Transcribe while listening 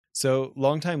So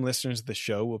longtime listeners of the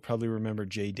show will probably remember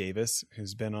Jay Davis,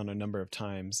 who's been on a number of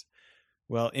times.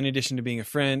 Well, in addition to being a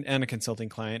friend and a consulting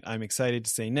client, I'm excited to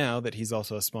say now that he's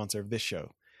also a sponsor of this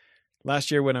show.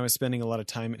 Last year, when I was spending a lot of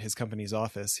time at his company's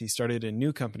office, he started a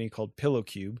new company called Pillow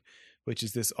Cube, which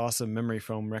is this awesome memory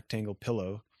foam rectangle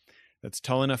pillow that's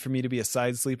tall enough for me to be a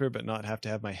side sleeper but not have to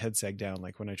have my head sag down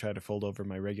like when I try to fold over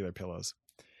my regular pillows.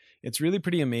 It's really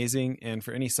pretty amazing, and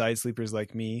for any side sleepers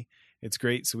like me, it's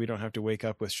great so we don't have to wake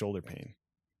up with shoulder pain.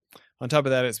 On top of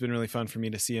that, it's been really fun for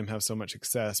me to see him have so much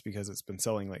success because it's been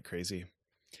selling like crazy.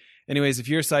 Anyways, if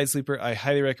you're a side sleeper, I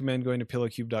highly recommend going to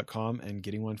pillowcube.com and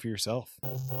getting one for yourself.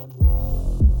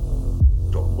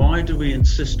 Why do we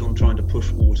insist on trying to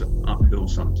push water uphill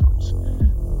sometimes?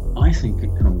 I think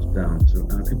it comes down to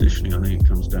our conditioning. I think it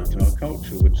comes down to our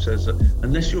culture, which says that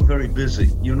unless you're very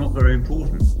busy, you're not very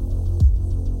important.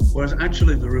 Whereas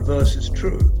actually the reverse is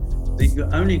true. You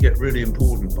only get really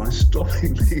important by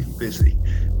stopping being busy,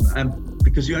 and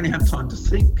because you only have time to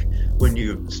think when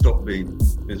you stop being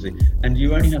busy, and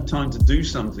you only have time to do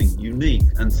something unique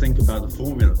and think about the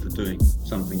formula for doing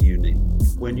something unique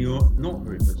when you're not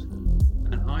very busy.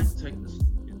 And I take this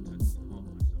into heart myself.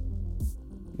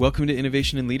 Welcome to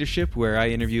Innovation and Leadership, where I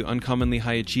interview uncommonly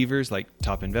high achievers like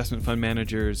top investment fund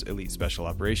managers, elite special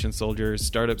operations soldiers,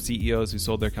 startup CEOs who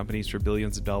sold their companies for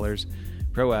billions of dollars,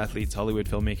 pro athletes, Hollywood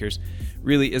filmmakers,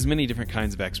 really as many different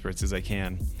kinds of experts as I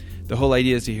can. The whole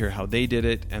idea is to hear how they did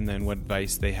it and then what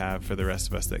advice they have for the rest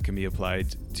of us that can be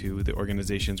applied to the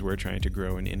organizations we're trying to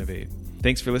grow and innovate.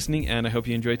 Thanks for listening, and I hope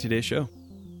you enjoyed today's show.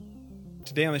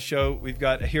 Today on the show, we've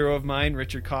got a hero of mine,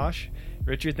 Richard Koch.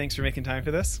 Richard, thanks for making time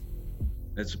for this.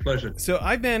 It's a pleasure. So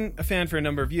I've been a fan for a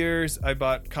number of years. I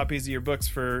bought copies of your books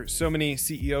for so many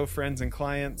CEO friends and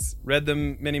clients, read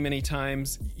them many, many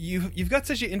times. You've got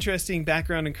such an interesting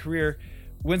background and career.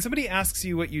 When somebody asks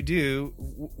you what you do,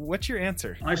 what's your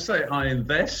answer? I say I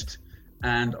invest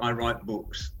and I write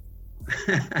books.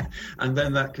 And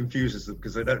then that confuses them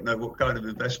because they don't know what kind of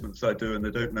investments I do and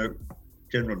they don't know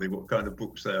generally what kind of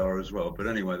books they are as well. But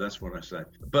anyway, that's what I say.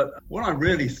 But what I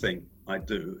really think I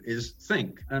do is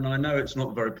think. And I know it's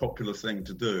not a very popular thing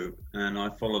to do. And I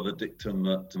follow the dictum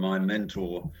that my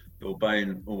mentor, Bill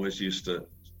Bain, always used to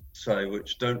say,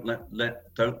 which don't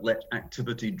let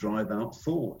activity drive out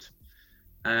thought.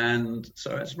 And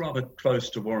so it's rather close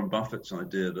to Warren Buffett's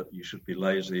idea that you should be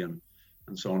lazy and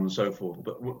so on and so forth.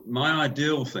 But my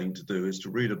ideal thing to do is to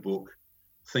read a book,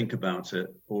 think about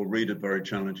it, or read a very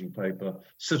challenging paper,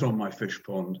 sit on my fish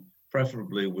pond,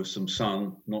 preferably with some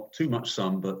sun, not too much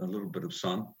sun, but a little bit of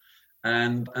sun,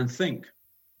 and think,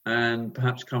 and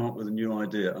perhaps come up with a new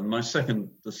idea. And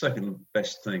the second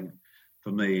best thing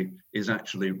for me is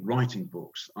actually writing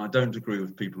books. I don't agree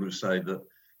with people who say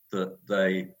that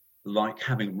they like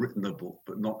having written a book,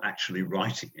 but not actually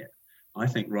writing it. I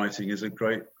think writing is a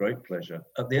great, great pleasure.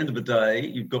 At the end of the day,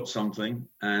 you've got something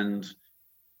and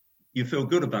you feel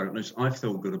good about it. At least I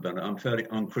feel good about it. I'm fairly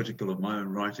uncritical of my own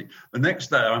writing. The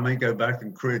next day I may go back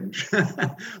and cringe,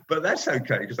 but that's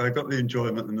okay because I got the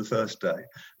enjoyment in the first day,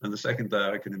 and the second day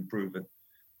I can improve it.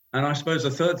 And I suppose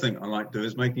the third thing I like to do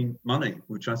is making money,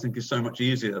 which I think is so much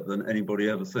easier than anybody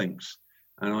ever thinks.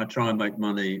 And I try and make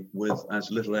money with as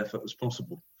little effort as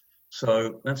possible.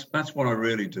 So that's what I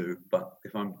really do. But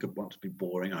if I want to be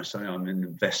boring, I say I'm an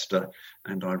investor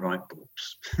and I write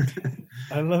books.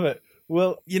 I love it.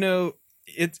 Well,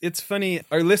 it's funny.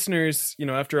 Our listeners,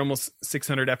 after almost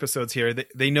 600 episodes here,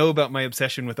 they know about my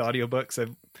obsession with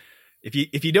audiobooks.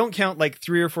 If you don't count like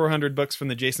 300 or 400 books from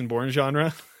the Jason Bourne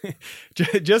genre,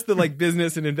 just the like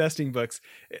business and investing books,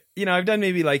 I've done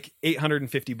maybe like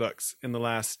 850 books in the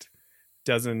last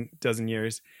dozen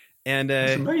years. And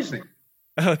that's amazing.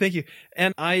 Oh, thank you.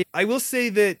 And I will say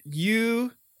that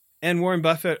you and Warren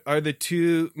Buffett are the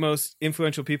two most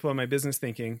influential people in my business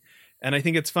thinking. And I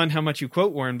think it's fun how much you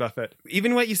quote Warren Buffett.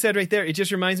 Even what you said right there, it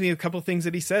just reminds me of a couple of things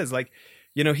that he says. Like,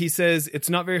 he says, it's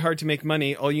not very hard to make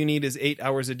money. All you need is 8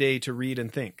 hours a day to read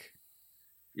and think.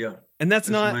 Yeah. And that's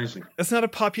not amazing. That's not a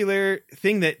popular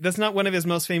thing. That's not one of his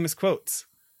most famous quotes.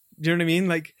 Do you know what I mean?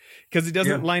 Like, because it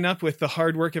doesn't line up with the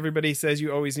hard work everybody says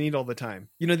you always need all the time.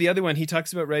 The other one, he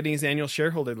talks about writing his annual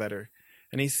shareholder letter.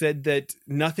 And he said that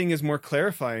nothing is more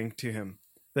clarifying to him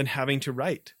than having to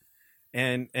write.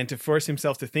 And to force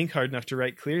himself to think hard enough to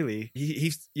write clearly,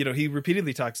 he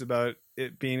repeatedly talks about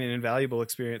it being an invaluable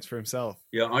experience for himself.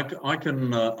 Yeah, I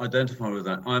can identify with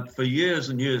that. For years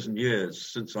and years and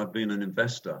years since I've been an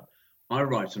investor, I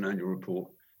write an annual report,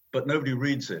 but nobody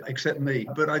reads it except me.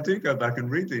 But I do go back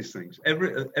and read these things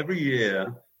every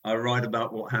year. I write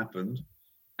about what happened,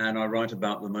 and I write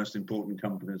about the most important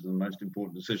companies and the most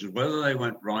important decisions, whether they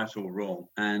went right or wrong.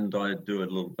 And I do a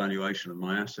little valuation of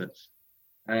my assets.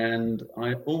 And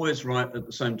I always write at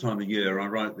the same time of year. I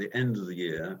write at the end of the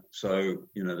year. So,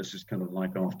 this is kind of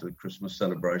like after the Christmas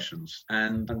celebrations.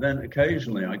 And then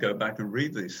occasionally I go back and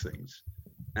read these things.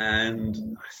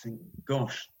 And I think,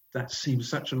 gosh, that seems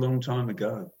such a long time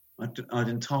ago. I'd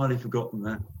entirely forgotten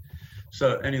that.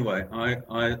 So anyway,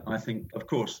 I think, of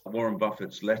course, Warren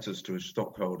Buffett's letters to his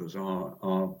stockholders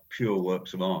are pure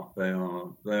works of art. They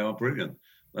are brilliant.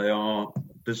 They are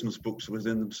business books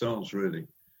within themselves, really.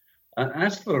 And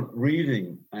as for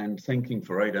reading and thinking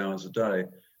for 8 hours a day,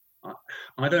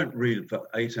 I don't read for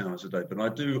 8 hours a day, but I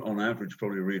do, on average,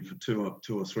 probably read for 2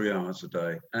 or 3 hours a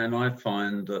day. And I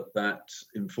find that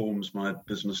informs my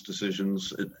business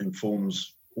decisions. It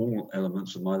informs all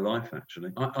elements of my life,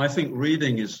 actually. I think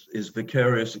reading is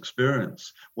vicarious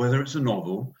experience, whether it's a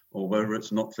novel or whether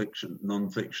it's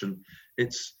non-fiction.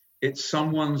 It's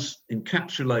someone's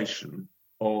encapsulation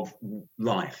of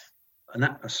life. And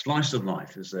a slice of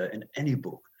life is there in any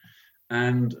book.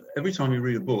 And every time you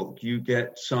read a book, you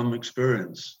get some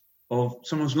experience of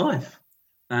someone's life.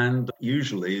 And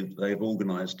usually they've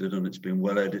organized it and it's been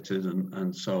well edited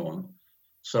and so on.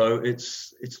 So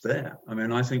it's there. I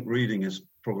mean, I think reading is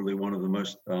probably one of the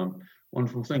most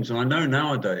wonderful things. And I know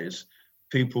nowadays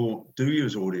people do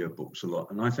use audiobooks a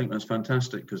lot. And I think that's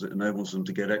fantastic because it enables them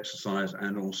to get exercise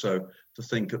and also to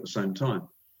think at the same time.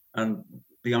 And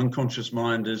the unconscious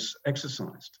mind is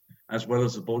exercised as well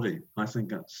as the body. I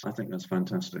think that's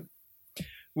fantastic.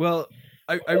 Well,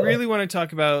 I really want to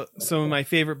talk about some of my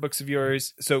favorite books of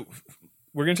yours. So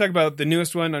we're going to talk about the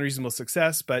newest one, Unreasonable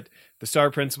Success, but the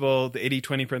STAR Principle, the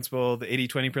 80-20 Principle, the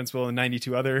 80-20 Principle, and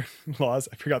 92 Other laws.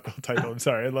 I forgot the whole title. I'm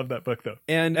sorry. I love that book, though.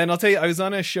 And I'll tell you, I was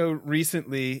on a show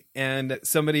recently, and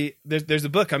somebody, there's a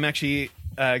book I'm actually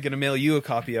going to mail you a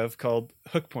copy of called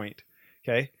Hook Point.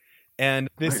 Okay. And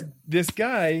this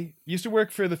guy used to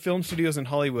work for the film studios in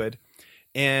Hollywood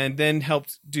and then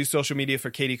helped do social media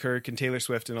for Katie Couric and Taylor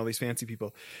Swift and all these fancy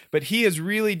people. But he has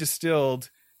really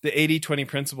distilled the 80-20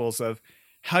 principles of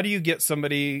how do you get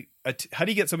somebody's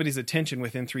attention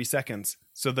within 3 seconds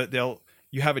so that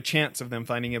you have a chance of them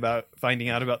finding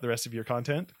out about the rest of your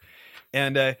content.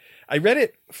 And I read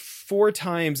it 4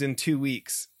 times in 2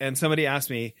 weeks. And somebody asked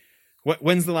me,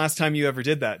 when's the last time you ever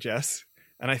did that, Jess?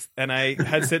 And I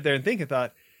had to sit there and think and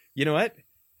thought, you know what?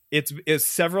 It's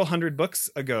several hundred books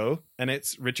ago, and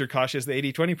it's Richard Koch's The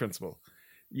 80-20 Principle.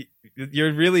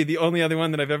 You're really the only other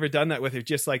one that I've ever done that with. It's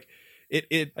just like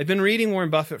I've been reading Warren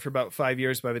Buffett for about 5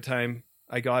 years by the time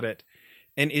I got it,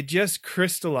 and it just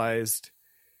crystallized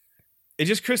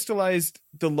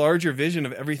the larger vision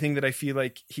of everything that I feel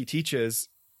like he teaches.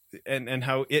 And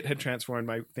how it had transformed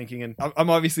my thinking. And I'm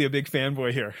obviously a big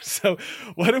fanboy here. So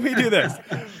why don't we do this?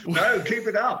 No, keep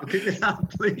it up,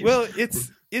 please. Well,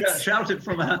 it's shout it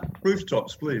from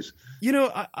rooftops, please.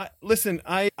 Listen,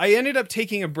 I ended up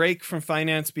taking a break from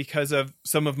finance because of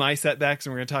some of my setbacks,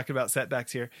 and we're going to talk about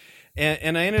setbacks here.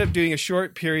 And I ended up doing a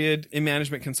short period in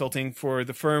management consulting for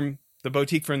the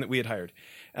boutique firm that we had hired.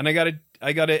 And I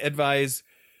got to advise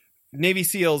Navy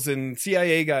SEALs and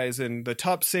CIA guys and the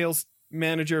top sales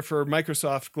manager for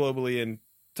Microsoft globally and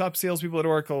top salespeople at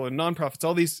Oracle and nonprofits,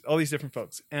 all these different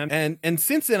folks. And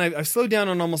since then I've slowed down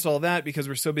on almost all that because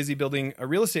we're so busy building a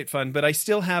real estate fund, but I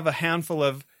still have a handful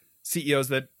of CEOs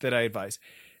that I advise.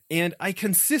 And I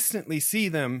consistently see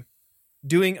them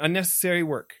doing unnecessary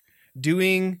work,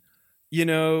 doing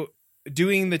the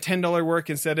 $10 work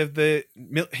instead of the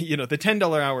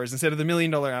 $10 hours instead of the $1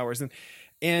 million hours.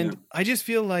 And I just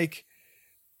feel like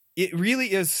it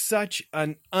really is such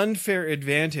an unfair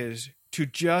advantage to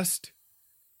just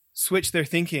switch their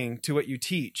thinking to what you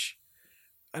teach.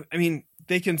 I mean,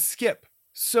 they can skip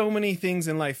so many things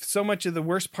in life, so much of the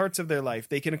worst parts of their life.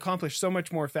 They can accomplish so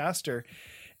much more faster.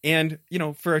 And,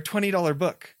 for a $20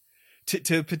 book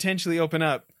to potentially open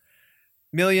up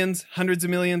millions, hundreds of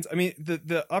millions. I mean,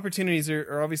 the opportunities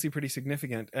are obviously pretty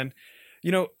significant. And,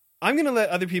 I'm going to let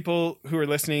other people who are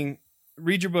listening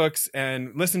read your books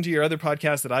and listen to your other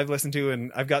podcasts that I've listened to.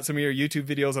 And I've got some of your YouTube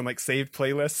videos on like saved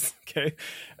playlists. Okay.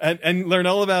 And learn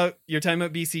all about your time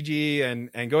at BCG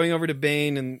and going over to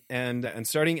Bain and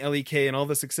starting LEK and all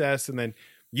the success. And then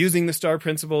using the STAR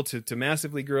principle to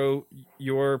massively grow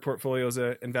your portfolio as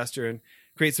an investor and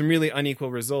create some really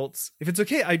unequal results. If it's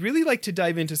okay, I'd really like to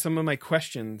dive into some of my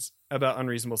questions about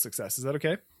unreasonable success. Is that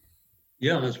okay?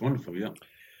 Yeah, that's wonderful. Yeah.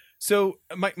 So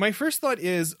my first thought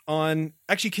is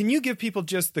actually, can you give people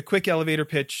just the quick elevator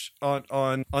pitch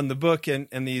on the book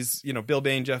and these, Bill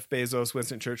Bain, Jeff Bezos,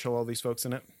 Winston Churchill, all these folks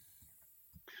in it?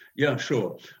 Yeah,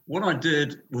 sure. What I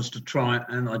did was to try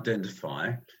and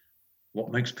identify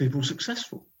what makes people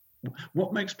successful.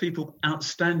 What makes people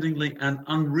outstandingly and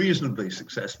unreasonably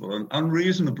successful? And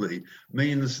unreasonably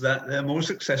means that they're more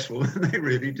successful than they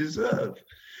really deserve.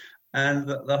 And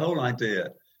the whole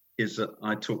idea is that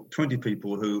I took 20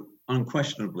 people who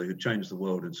unquestionably had changed the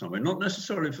world in some way, not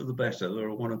necessarily for the better. There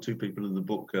are one or two people in the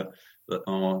book that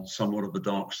are somewhat of the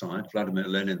dark side. Vladimir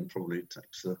Lenin probably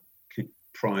takes the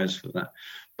prize for that.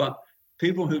 But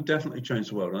people who definitely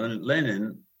changed the world. And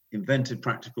Lenin invented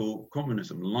practical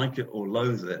communism, like it or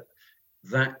loathe it.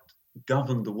 That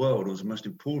governed the world. It was the most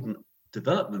important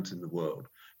development in the world,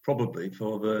 probably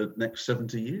for the next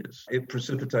 70 years. It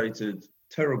precipitated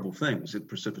terrible things. It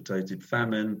precipitated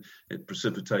famine. It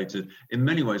precipitated, in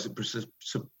many ways, it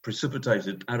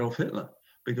precipitated Adolf Hitler,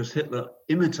 because Hitler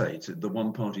imitated the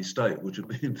one-party state, which had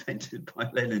been invented by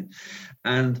Lenin.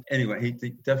 And anyway,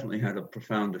 he definitely had a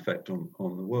profound effect on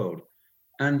the world.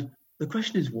 And the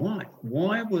question is why?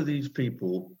 Why were these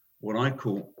people what I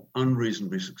call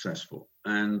unreasonably successful?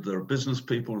 And there are business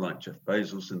people like Jeff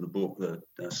Bezos in the book.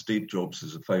 Steve Jobs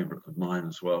is a favorite of mine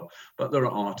as well. But there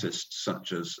are artists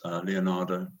such as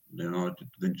Leonardo da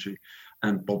Vinci,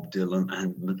 and Bob Dylan,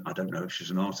 and I don't know if she's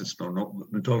an artist or not,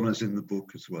 but Madonna's in the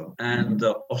book as well. And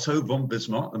Otto von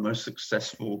Bismarck, the most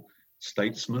successful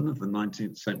statesman of the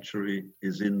 19th century,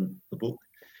 is in the book.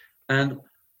 And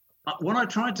what I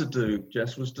tried to do,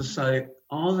 Jess, was to say,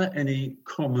 are there any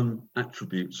common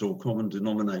attributes or common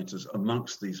denominators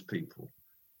amongst these people?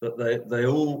 That they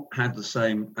all had the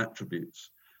same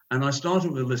attributes. And I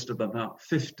started with a list of about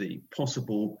 50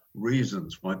 possible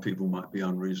reasons why people might be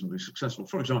unreasonably successful.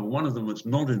 For example, one of them that's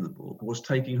not in the book was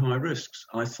taking high risks.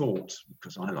 I thought,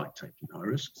 because I like taking high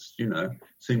risks, it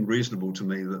seemed reasonable to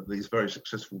me that these very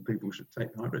successful people should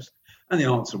take high risks. And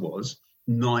the answer was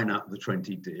 9 out of the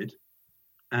 20 did.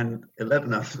 And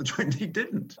 11 out of the 20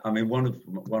 didn't. I mean, one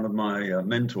of my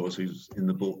mentors who's in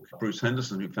the book, Bruce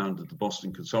Henderson, who founded the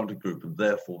Boston Consulting Group, and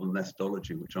therefore the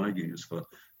methodology which I use for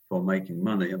making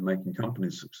money and making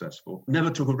companies successful, never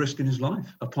took a risk in his life,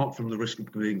 apart from the risk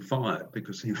of being fired,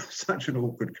 because he was such an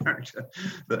awkward character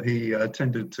that he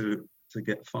tended to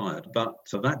get fired. But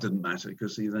that didn't matter,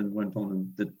 because he then went on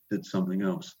and did something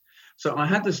else. So I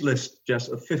had this list, just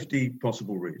of 50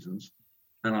 possible reasons,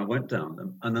 and I went down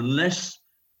them. And unless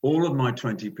all of my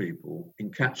 20 people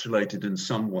encapsulated in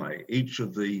some way each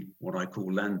of the, what I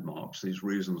call landmarks, these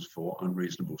reasons for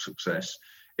unreasonable success,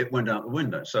 it went out the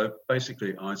window. So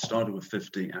basically, I started with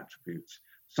 50 attributes.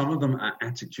 Some of them are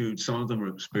attitudes, some of them are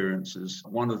experiences.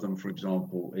 One of them, for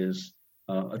example, is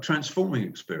a transforming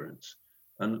experience.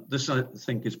 And this, I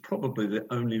think, is probably the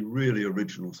only really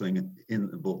original thing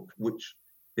in the book, which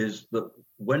is that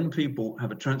when people have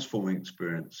a transforming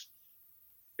experience,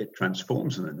 it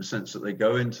transforms them in the sense that they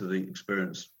go into the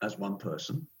experience as one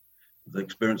person. The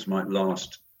experience might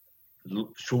last, the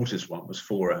shortest one was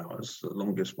 4 hours, the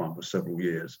longest one was several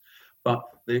years. But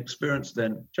the experience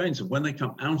then changes. When they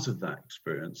come out of that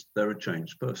experience, they're a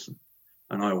changed person.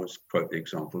 And I always quote the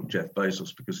example of Jeff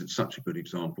Bezos because it's such a good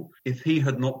example. If he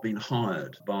had not been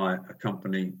hired by a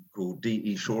company called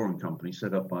D.E. Shaw & Company,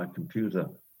 set up by a computer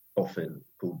boffin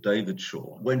called David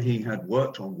Shaw, when he had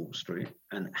worked on Wall Street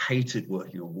and hated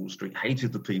working on Wall Street,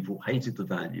 hated the people, hated the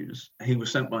values, he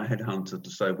was sent by a headhunter to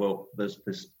say, well, there's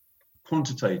this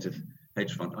quantitative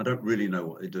hedge fund. I don't really know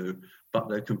what they do, but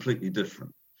they're completely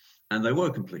different. And they were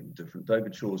completely different.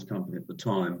 David Shaw's company at the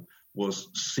time was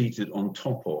seated on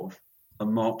top of a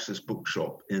Marxist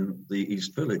bookshop in the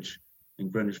East Village, in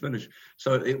Greenwich Village.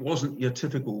 So it wasn't your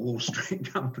typical Wall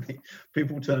Street company.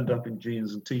 People turned up in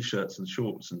jeans and T-shirts and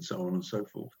shorts and so on and so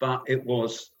forth. But it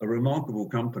was a remarkable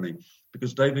company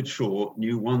because David Shaw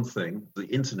knew one thing: the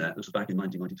internet, this was back in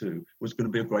 1992, was going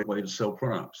to be a great way to sell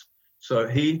products. So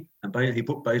he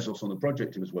put Bezos on the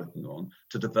project he was working on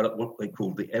to develop what they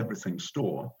called the everything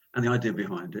store. And the idea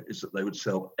behind it is that they would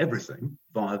sell everything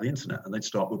via the internet. And they'd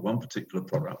start with one particular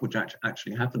product, which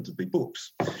actually happened to be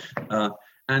books.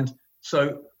 And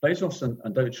so Bezos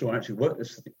and David Shaw actually worked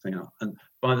this thing out. And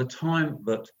by the time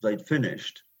that they'd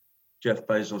finished, Jeff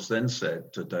Bezos then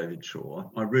said to David Shaw,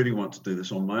 I really want to do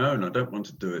this on my own. I don't want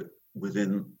to do it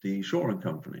within the Shaw &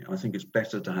 Company. I think it's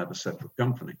better to have a separate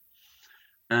company.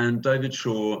 And David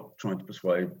Shaw tried to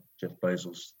persuade Jeff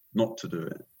Bezos not to do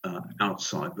it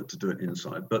outside, but to do it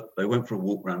inside. But they went for a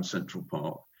walk around Central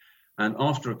Park. And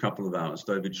after a couple of hours,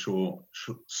 David Shaw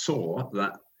saw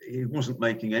that he wasn't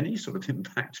making any sort of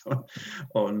impact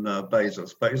on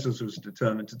Bezos. Bezos was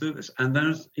determined to do this. And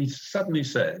then he suddenly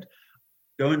said,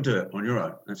 go and do it on your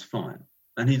own. That's fine.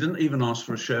 And he didn't even ask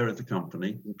for a share of the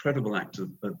company. Incredible act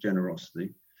of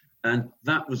generosity. And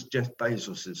that was Jeff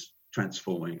Bezos's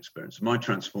transforming experience. My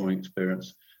transforming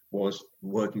experience was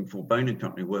working for Bain &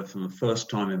 Company, where for the first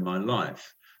time in my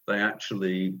life, they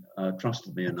actually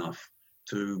trusted me enough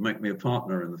to make me a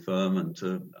partner in the firm and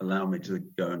to allow me to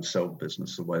go and sell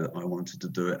business the way that I wanted to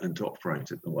do it and to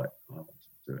operate it the way I wanted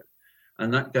to do it.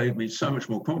 And that gave me so much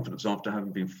more confidence after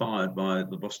having been fired by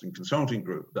the Boston Consulting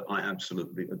Group that I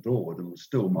absolutely adored and was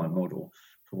still my model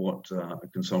for what a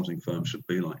consulting firm should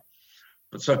be like.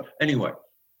 But so anyway,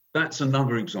 that's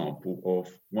another example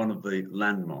of one of the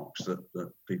landmarks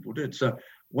that people did. So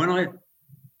when I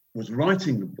was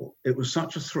writing the book, it was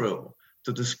such a thrill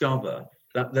to discover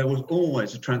that there was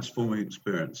always a transforming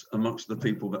experience amongst the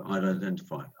people that I'd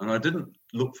identified. And I didn't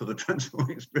look for the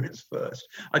transforming experience first.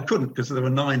 I couldn't, because there were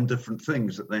 9 different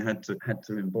things that they had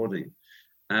to embody.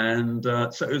 And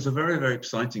so it was a very, very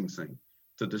exciting thing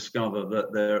to discover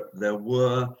that there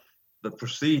were the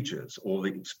procedures or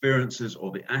the experiences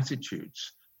or the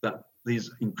attitudes that these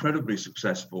incredibly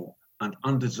successful and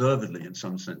undeservedly, in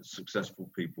some sense, successful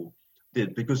people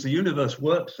did, because the universe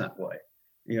works that way.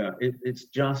 It's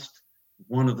just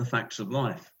one of the facts of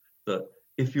life that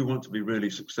if you want to be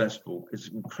really successful, it's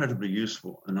incredibly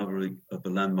useful. Another of the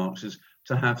landmarks is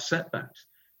to have setbacks.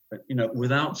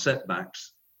 Without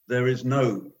setbacks, there is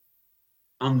no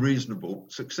unreasonable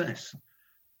success.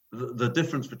 The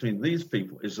difference between these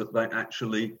people is that they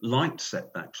actually liked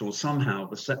setbacks, or somehow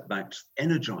the setbacks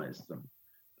energized them,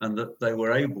 and that they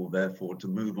were able, therefore, to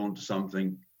move on to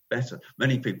something better.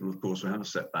 Many people, of course, will have a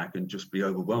setback and just be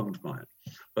overwhelmed by it.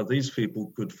 But these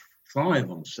people could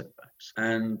thrive on setbacks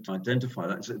and identify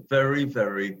that. It's a very,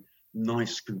 very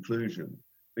nice conclusion,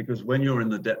 because when you're in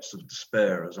the depths of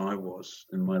despair, as I was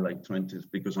in my late 20s,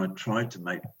 because I tried to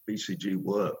make BCG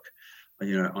work,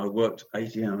 I worked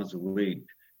 80 hours a week.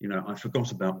 I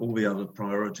forgot about all the other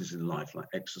priorities in life, like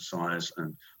exercise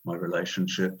and my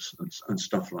relationships and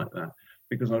stuff like that,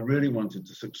 because I really wanted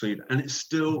to succeed, and it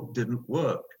still didn't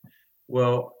work.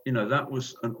 Well, that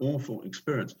was an awful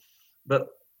experience. But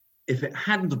if it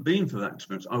hadn't have been for that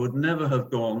experience, I would never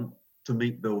have gone to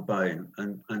meet Bill Bain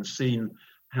and seen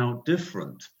how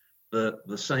different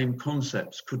the same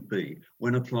concepts could be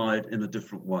when applied in a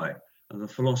different way. And the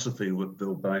philosophy that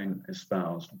Bill Bain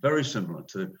espoused, very similar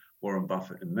to Warren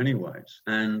Buffett in many ways,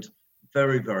 and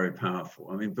very, very powerful.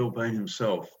 I mean, Bill Bain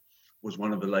himself was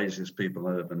one of the laziest people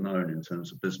I've ever known in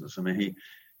terms of business. I mean,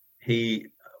 he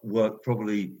worked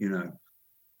probably,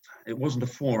 it wasn't a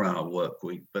 4-hour work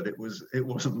week, but it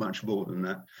wasn't much more than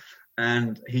that.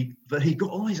 And he got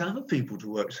all these other people to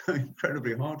work so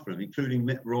incredibly hard for him, including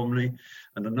Mitt Romney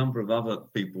and a number of other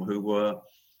people who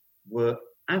were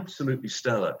absolutely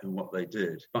stellar in what they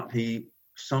did. But he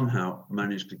somehow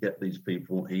managed to get these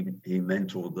people, he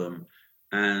mentored them,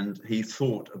 and he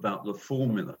thought about the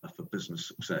formula for business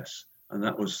success. And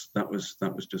that was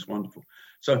just wonderful.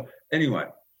 So anyway,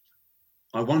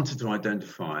 I wanted to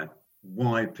identify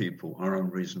why people are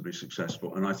unreasonably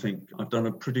successful. And I think I've done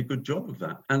a pretty good job of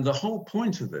that. And the whole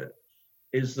point of it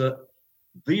is that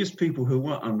these people who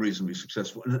were unreasonably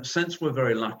successful, in a sense, were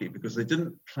very lucky, because they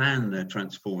didn't plan their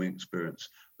transforming experience.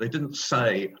 They didn't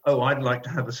say, "Oh, I'd like to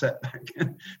have a setback,"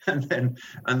 and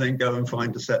then go and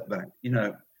find a setback.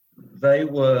 They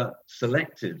were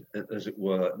selected, as it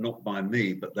were, not by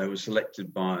me, but they were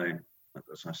selected by,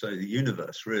 as I say, the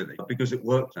universe, really, because it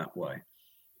worked that way.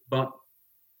 But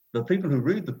the people who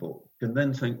read the book can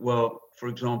then think, well, for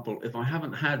example, have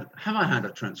I had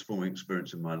a transforming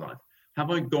experience in my life? Have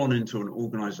I gone into an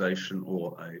organization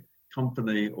or a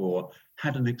company or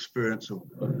had an experience of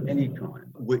any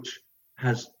kind which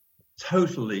has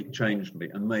totally changed me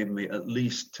and made me at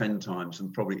least 10 times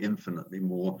and probably infinitely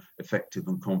more effective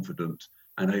and confident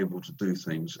and able to do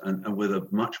things and with a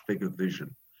much bigger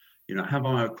vision? Have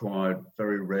I acquired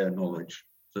very rare knowledge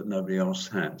that nobody else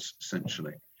has,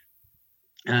 essentially?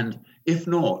 And if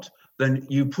not, then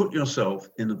you put yourself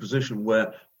in a position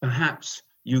where perhaps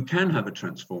you can have a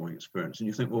transforming experience. And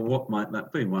you think, well, what might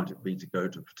that be? Might it be to go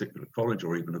to a particular college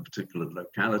or even a particular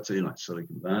locality like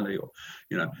Silicon Valley? Or,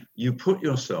 you put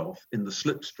yourself in the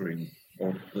slipstream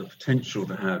of the potential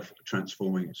to have a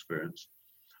transforming experience,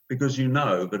 because you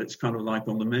know that it's kind of like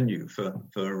on the menu for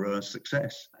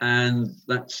success. And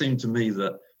that seemed to me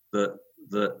that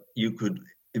you could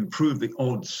improve the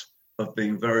odds of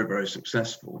being very, very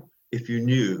successful if you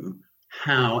knew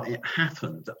how it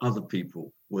happened that other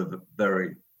people were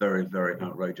very, very, very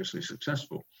outrageously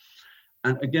successful.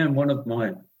 And again, one of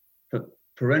my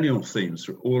perennial themes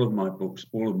through all of my books,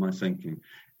 all of my thinking,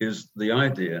 is the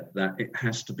idea that it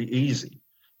has to be easy.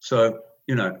 So,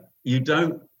 you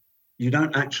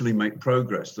don't actually make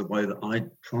progress the way that I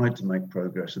tried to make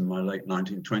progress in my late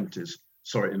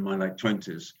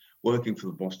 20s, working for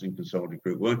the Boston Consulting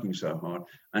Group, working so hard,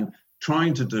 and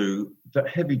trying to do that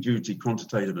heavy-duty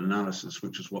quantitative analysis,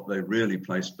 which is what they really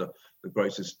placed the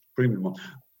greatest premium on.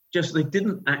 Just they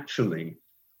didn't actually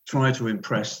try to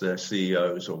impress their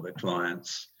CEOs or their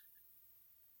clients.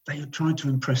 They tried to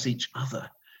impress each other.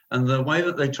 And the way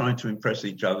that they tried to impress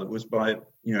each other was by,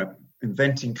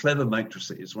 inventing clever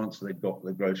matrices once they got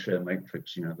the growth share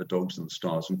matrix, the dogs and the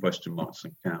stars and question marks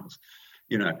and cows.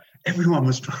 Everyone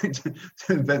was trying to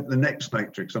invent the next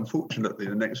matrix. Unfortunately,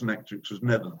 the next matrix was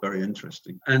never very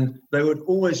interesting. And they were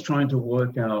always trying to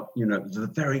work out, the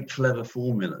very clever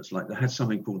formulas. Like they had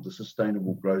something called the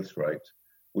sustainable growth rate,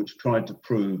 which tried to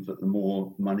prove that the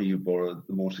more money you borrowed,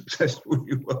 the more successful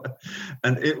you were.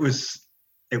 And it was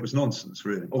nonsense,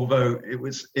 really. Although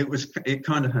it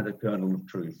kind of had a kernel of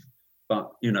truth.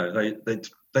 But,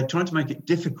 they tried to make it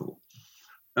difficult.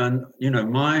 And,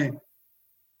 my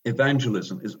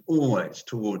evangelism is always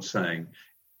towards saying,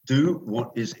 do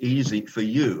what is easy for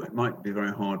you. It might be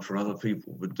very hard for other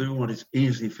people, but do what is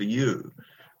easy for you.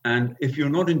 And if you're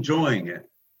not enjoying it,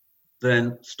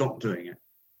 then stop doing it.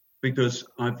 Because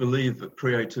I believe that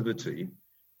creativity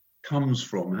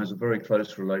has a very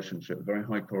close relationship, very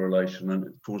high correlation, and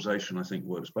causation, I think,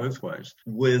 works both ways,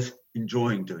 with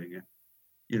enjoying doing it.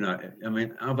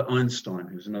 Albert Einstein,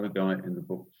 who's another guy in the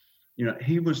book,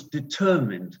 he was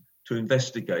determined to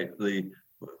investigate the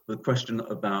question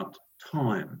about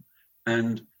time,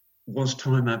 and was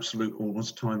time absolute or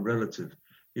was time relative?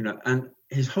 And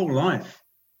his whole life,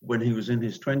 when he was in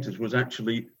his 20s, was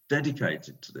actually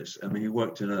dedicated to this. He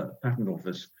worked in a patent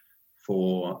office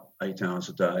for 8 hours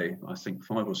a day, I think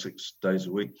 5 or 6 days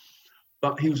a week.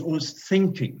 But he was always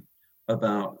thinking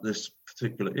about this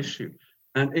particular issue,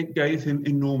 and it gave him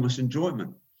enormous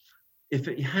enjoyment. If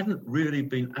he hadn't really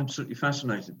been absolutely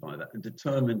fascinated by that and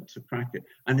determined to crack it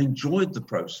and enjoyed the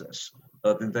process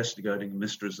of investigating the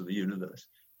mysteries of the universe,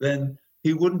 then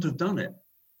he wouldn't have done it.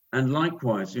 And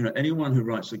likewise, anyone who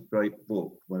writes a great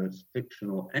book, whether it's fiction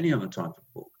or any other type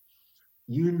of book,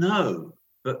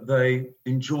 that they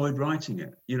enjoyed writing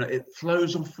it. It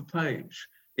flows off the page.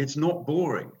 It's not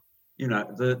boring.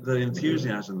 The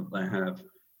enthusiasm that they have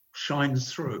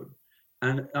shines through.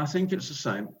 And I think it's the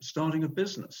same starting a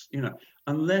business,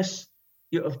 unless,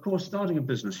 of course, starting a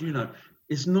business,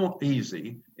 is not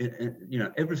easy.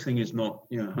 Everything is not,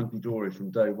 hunky-dory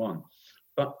from day one.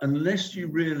 But unless you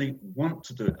really want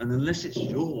to do it, and unless it's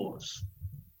yours,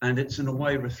 and it's in a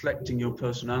way reflecting your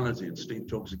personality, and Steve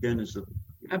Jobs, again, is the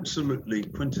absolutely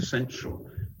quintessential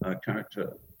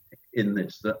character in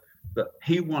this, that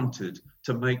he wanted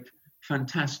to make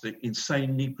fantastic,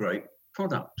 insanely great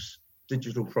products,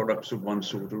 digital products of one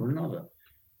sort or another.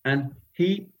 And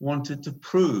he wanted to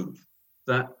prove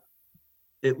that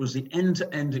it was the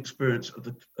end-to-end experience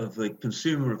of the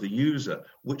consumer, of the user,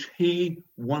 which he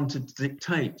wanted to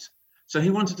dictate. So he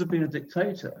wanted to be a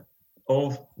dictator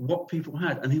of what people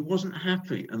had, and he wasn't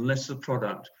happy unless the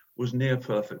product was near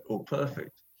perfect or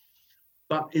perfect.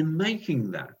 But in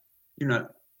making that,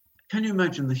 can you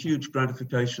imagine the huge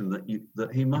gratification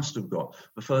that he must have got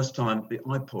the first time the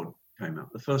iPod came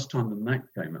out, the first time the Mac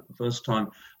came out, the first time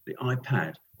the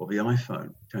iPad or the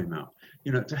iPhone came out?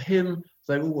 To him,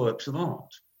 they were works of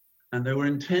art, and they were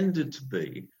intended to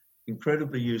be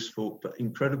incredibly useful, but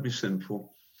incredibly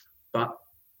simple, but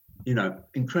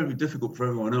incredibly difficult for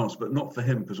everyone else, but not for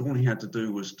him, because all he had to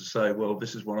do was to say, well,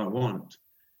 this is what I want.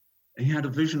 He had a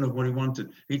vision of what he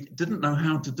wanted. He didn't know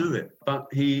how to do it, but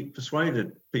he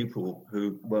persuaded people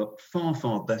who were far,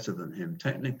 far better than him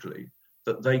technically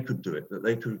that they could do it, that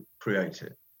they could create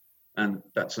it. And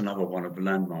that's another one of the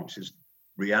landmarks, is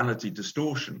reality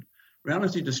distortion.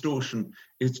 Reality distortion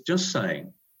is just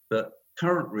saying that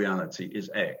current reality is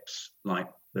X, like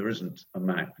there isn't a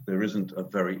Mac, there isn't a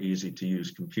very easy to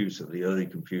use computer. The early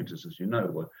computers, as you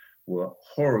know, were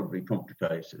horribly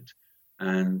complicated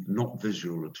and not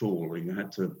visual at all. You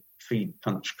had to feed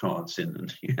punch cards in,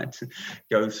 and you had to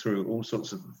go through all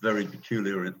sorts of very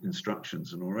peculiar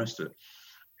instructions and all the rest of it.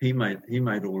 He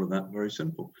made all of that very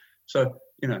simple. So,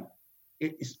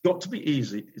 it's got to be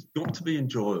easy, it's got to be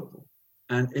enjoyable,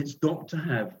 and it's got to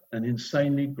have an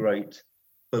insanely great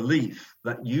belief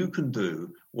that you can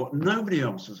do what nobody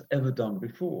else has ever done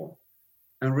before.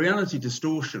 And reality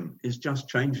distortion is just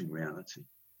changing reality.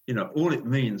 All it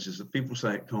means is that people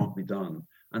say it can't be done,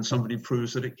 and somebody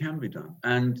proves that it can be done.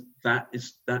 And that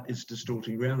is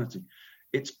distorting reality.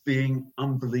 It's being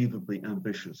unbelievably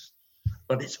ambitious,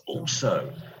 but it's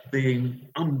also being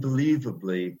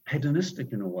unbelievably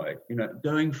hedonistic in a way,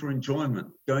 going for enjoyment,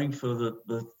 going for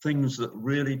the things that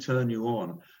really turn you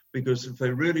on. Because if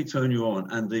they really turn you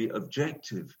on and the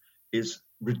objective is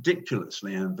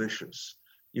ridiculously ambitious,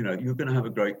 you're going to have a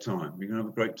great time. You're going to have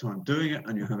a great time doing it,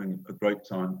 and you're having a great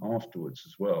time afterwards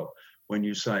as well. When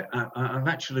you say,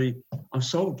 I've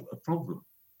solved a problem.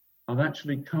 I've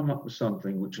actually come up with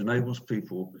something which enables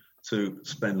people to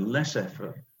spend less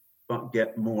effort, but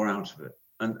get more out of it.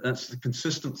 And that's the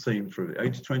consistent theme through the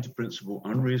 80-20 principle,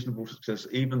 unreasonable success,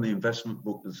 even the investment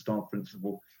book, the STAR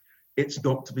principle. It's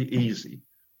got to be easy,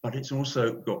 but it's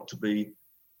also got to be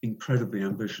incredibly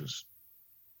ambitious.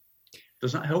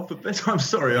 Does that help a bit? I'm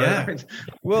sorry. Yeah.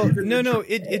 Well, no,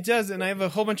 it does. And I have a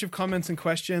whole bunch of comments and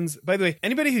questions. By the way,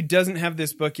 anybody who doesn't have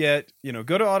this book yet,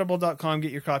 go to audible.com,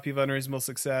 get your copy of Unreasonable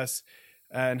Success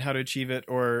and How to Achieve It,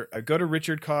 or go to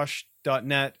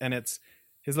richardkoch.net, and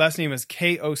his last name is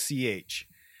Koch.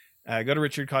 Go to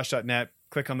richardkoch.net,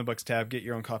 click on the books tab, get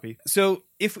your own copy. So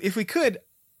if we could,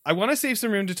 I want to save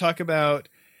some room to talk about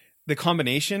the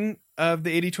combination of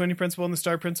the 80-20 principle and the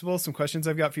STAR principle, some questions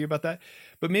I've got for you about that.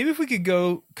 But maybe if we could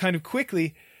go kind of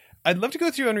quickly, I'd love to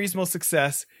go through Unreasonable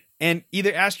Success and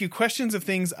either ask you questions of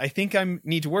things I think I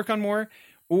need to work on more,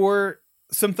 or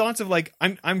some thoughts of like,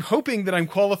 I'm hoping that I'm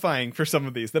qualifying for some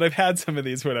of these, that I've had some of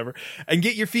these, whatever, and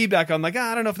get your feedback on like,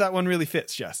 I don't know if that one really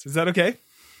fits, Jess. Is that okay?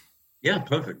 Yeah,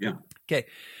 perfect. Yeah. Okay.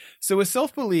 So with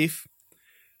self-belief,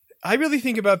 I really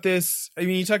think about this. I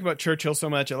mean, you talk about Churchill so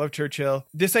much. I love Churchill.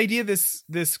 This idea,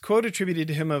 this quote attributed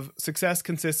to him of success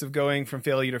consists of going from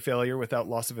failure to failure without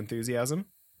loss of enthusiasm.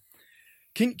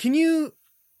 Can you,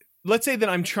 let's say that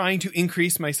I'm trying to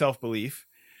increase my self-belief,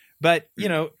 but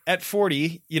at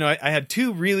 40, I had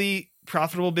 2 really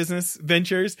profitable business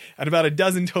ventures and about a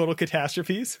dozen total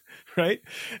catastrophes. Right.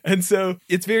 And so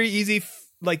it's very easy.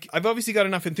 Like I've obviously got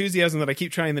enough enthusiasm that I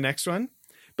keep trying the next one,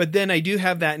 but then I do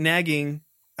have that nagging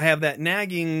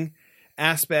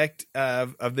aspect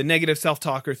of the negative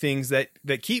self-talk or things that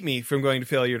keep me from going to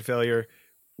failure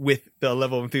with the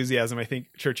level of enthusiasm I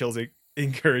think Churchill's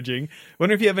encouraging.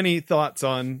 Wonder if you have any thoughts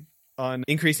on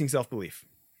increasing self-belief.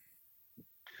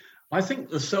 I think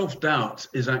the self-doubt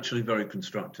is actually very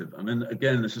constructive. I mean,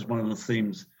 again, this is one of the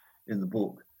themes in the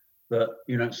book that,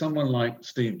 someone like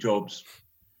Steve Jobs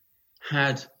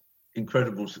had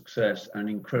incredible success and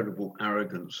incredible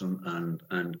arrogance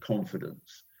and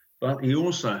confidence. But he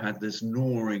also had this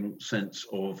gnawing sense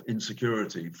of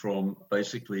insecurity from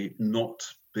basically not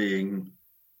having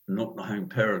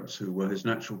parents who were his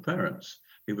natural parents.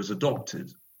 He was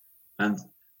adopted. And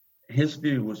his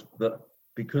view was that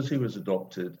because he was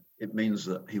adopted, it means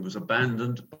that he was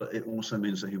abandoned, but it also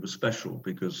means that he was special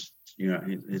because,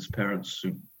 his parents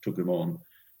who took him on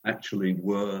actually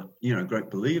were, great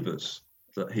believers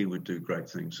that he would do great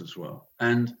things as well.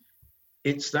 And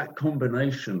it's that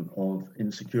combination of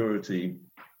insecurity,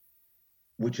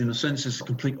 which in a sense is the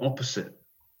complete opposite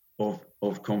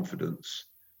of confidence,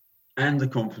 and the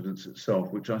confidence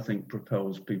itself, which I think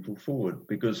propels people forward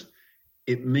because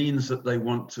it means that they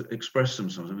want to express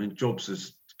themselves. I mean, Jobs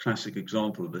is a classic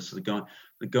example of this. The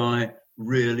guy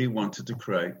really wanted to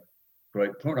create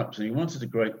great products, and he wanted to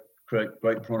create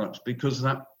great products because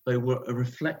that they were a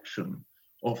reflection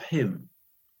of him.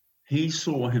 He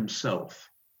saw himself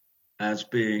as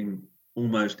being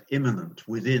almost immanent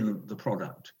within the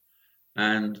product.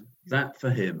 And that for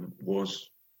him was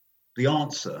the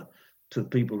answer to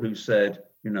people who said,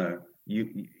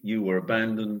 you were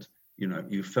abandoned,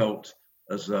 you felt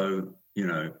as though,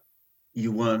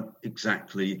 you weren't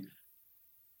exactly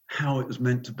how it was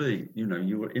meant to be.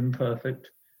 You were imperfect.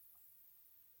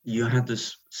 You had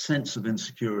this sense of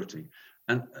insecurity,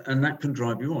 and that can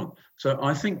drive you on. So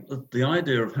I think that the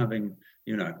idea of having,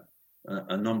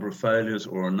 a number of failures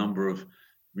or a number of,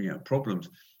 problems,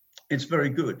 it's very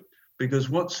good because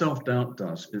what self-doubt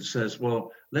does, it says,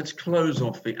 well, let's close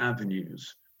off the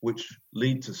avenues which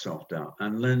lead to self-doubt,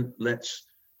 and then let's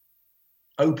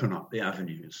open up the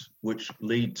avenues which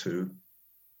lead to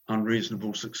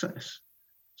unreasonable success.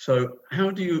 So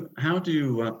how do you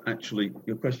actually,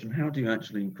 your question, how do you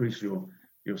actually increase your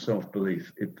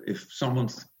self-belief if someone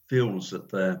feels that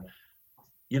they're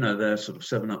sort of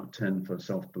 7 out of 10 for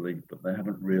self-belief, but they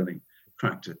haven't really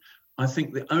cracked it? I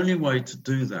think the only way to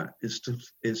do that is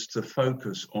to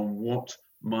focus on what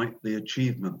might the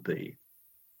achievement be,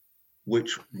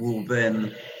 which will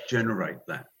then generate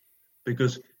that.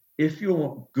 Because if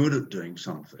you're good at doing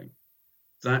something,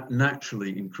 that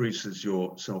naturally increases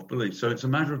your self-belief. So it's a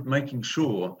matter of making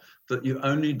sure that you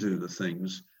only do the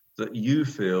things that you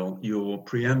feel you're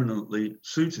preeminently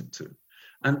suited to.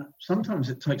 And sometimes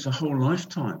it takes a whole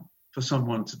lifetime for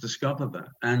someone to discover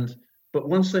that. But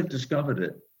once they've discovered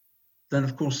it, then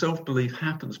of course self-belief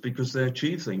happens because they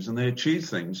achieve things, and they achieve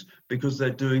things because they're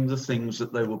doing the things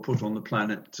that they were put on the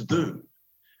planet to do.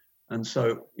 And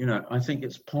so, I think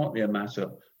it's partly a matter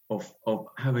of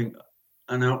having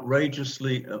an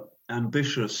outrageously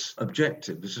ambitious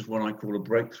objective. This is what I call a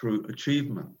breakthrough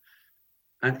achievement.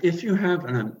 And if you have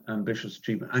an ambitious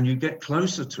achievement and you get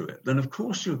closer to it, then of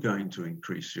course you're going to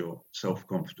increase your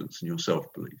self-confidence and your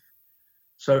self-belief.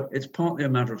 So it's partly a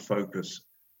matter of focus,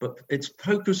 but it's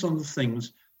focus on the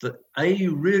things that A,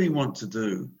 you really want to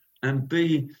do, and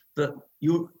B, that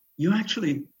you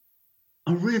actually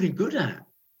are really good at.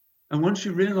 And once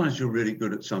you realize you're really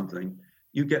good at something,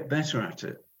 you get better at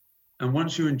it. And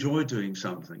once you enjoy doing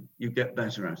something, you get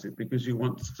better at it because you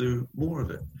want to do more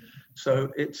of it. So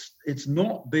it's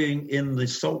not being in the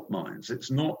salt mines.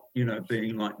 It's not,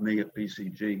 being like me at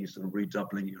BCG, sort of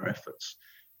redoubling your efforts.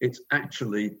 It's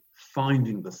actually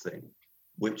finding the thing,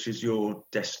 which is your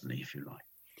destiny, if you like.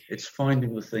 It's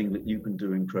finding the thing that you can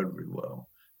do incredibly well.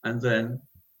 And then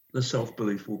the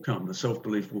self-belief will come. The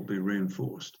self-belief will be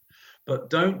reinforced. But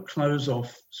don't close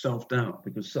off self-doubt,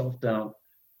 because self-doubt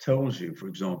tells you, for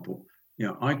example,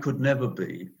 I could never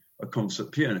be a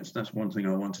concert pianist. That's one thing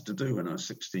I wanted to do when I was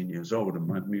 16 years old. And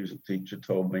my music teacher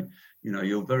told me,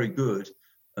 you're very good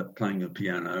at playing the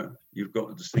piano. You've got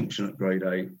a distinction at grade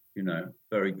 8,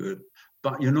 very good.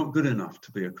 But you're not good enough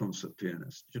to be a concert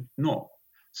pianist. You're not.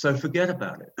 So forget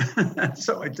about it.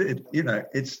 So I did.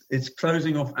 It's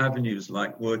closing off avenues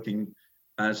like working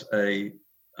as a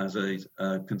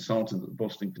consultant at the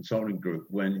Boston Consulting Group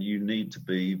when you need to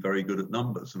be very good at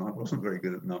numbers, and I wasn't very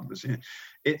good at numbers.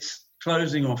 It's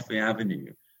closing off the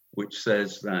avenue which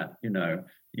says that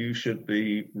you should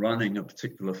be running a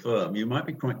particular firm. You might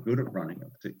be quite good at running a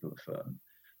particular firm,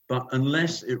 but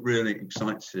unless it really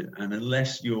excites you and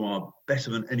unless you are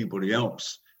better than anybody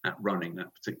else at running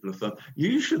that particular firm,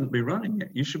 you shouldn't be running it.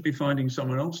 You should be finding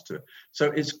someone else to.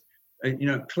 So it's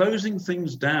closing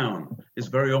things down is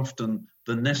very often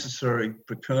the necessary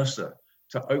precursor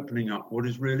to opening up what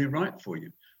is really right for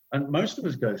you. And most of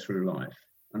us go through life,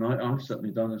 and I've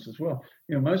certainly done this as well.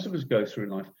 Most of us go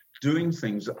through life doing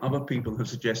things that other people have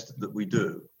suggested that we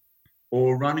do,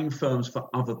 or running firms for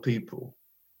other people,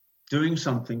 doing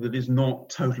something that is not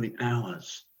totally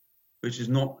ours, which is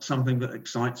not something that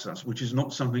excites us, which is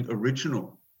not something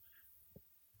original.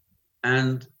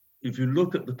 And if you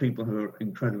look at the people who are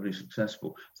incredibly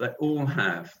successful, they all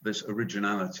have this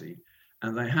originality,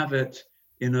 and they have it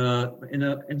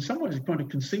in some ways quite a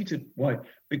conceited way,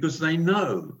 because they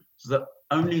know that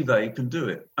only they can do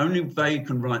it. Only they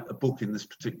can write a book in this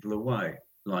particular way,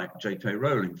 like J.K.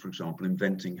 Rowling, for example,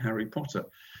 inventing Harry Potter.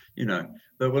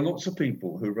 There were lots of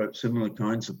people who wrote similar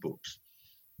kinds of books,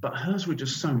 but hers were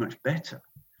just so much better,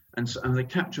 and they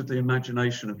captured the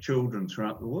imagination of children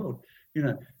throughout the world.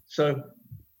 So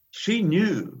she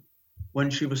knew when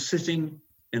she was sitting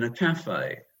in a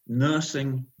cafe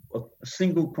nursing a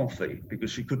single coffee,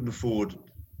 because she couldn't afford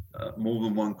more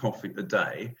than one coffee a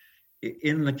day,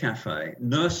 in the cafe,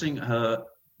 nursing her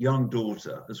young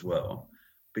daughter as well,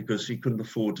 because she couldn't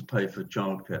afford to pay for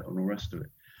childcare and all the rest of it.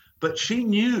 But she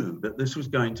knew that this was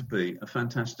going to be a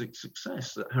fantastic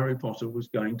success, that Harry Potter was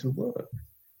going to work.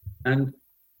 And,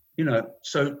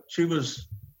 so she was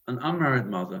an unmarried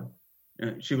mother.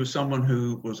 She was someone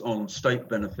who was on state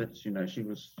benefits. She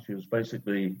was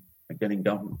basically getting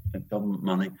government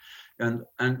money,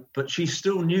 but she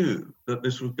still knew that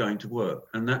this was going to work,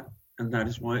 and that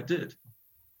is why it did.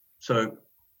 So,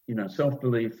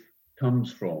 self-belief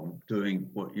comes from doing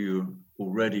what you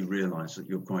already realize that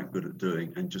you're quite good at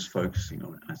doing and just focusing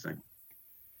on it, I think.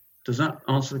 Does that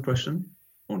answer the question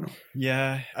or not?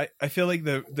 Yeah, I feel like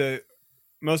the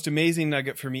most amazing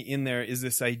nugget for me in there is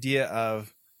this idea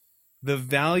of the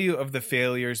value of the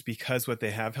failures because what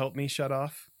they have helped me shut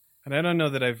off. And I don't know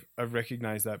that I've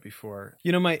recognized that before.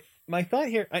 My thought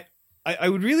here, I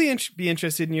would really be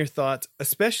interested in your thoughts,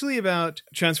 especially about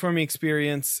transforming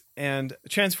experience and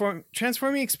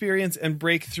transforming experience and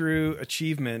breakthrough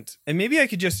achievement. And maybe I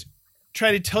could just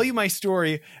try to tell you my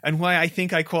story and why I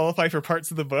think I qualify for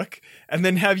parts of the book, and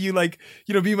then have you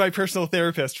be my personal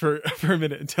therapist for a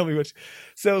minute and tell me which.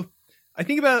 So I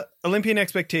think about Olympian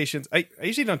expectations. I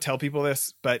usually don't tell people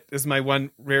this, but this is my one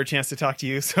rare chance to talk to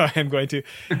you, so I'm going to.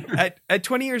 At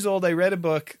 20 years old, I read a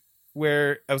book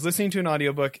where I was listening to an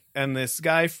audiobook, and this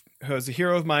guy who was a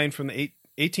hero of mine from the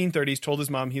 1830s told his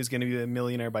mom he was going to be a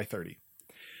millionaire by 30.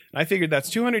 And I figured that's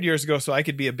 200 years ago, so I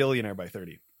could be a billionaire by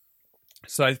 30.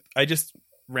 So I just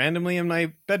randomly in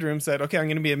my bedroom said, okay, I'm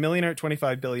going to be a millionaire at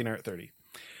 25, billionaire at 30.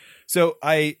 So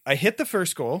I hit the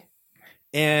first goal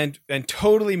and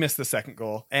totally missed the second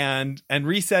goal and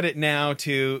reset it now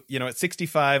to, at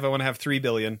 65, I want to have 3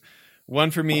 billion.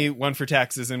 One for me, one for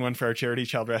taxes, and one for our charity,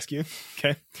 Child Rescue.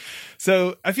 Okay.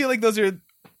 So I feel like those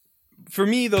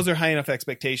are high enough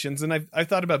expectations. And I've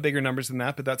thought about bigger numbers than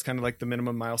that, but that's kind of like the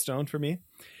minimum milestone for me.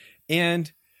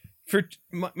 And for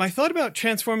my thought about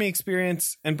transforming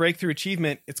experience and breakthrough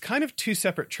achievement, it's kind of two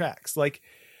separate tracks. Like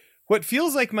what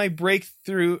feels like my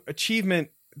breakthrough achievement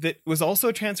that was also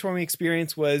a transforming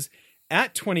experience was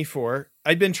at 24,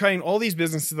 I'd been trying all these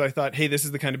businesses that I thought, hey, this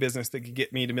is the kind of business that could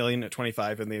get me to $1 million at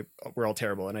 25, and they were all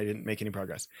terrible and I didn't make any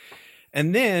progress.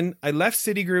 And then I left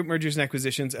Citigroup Mergers and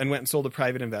Acquisitions and went and sold a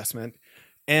private investment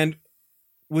and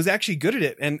was actually good at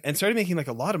it and started making like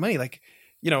a lot of money. Like,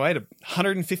 I had a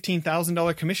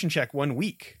 $115,000 commission check 1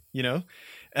 week,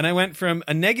 and I went from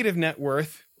a negative net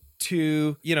worth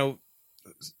to,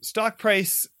 stock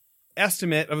price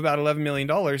estimate of about $11 million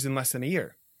in less than a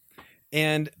year.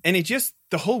 And it just,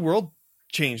 the whole world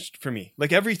changed for me.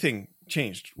 Like everything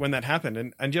changed when that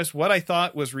happened. And just what I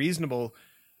thought was reasonable,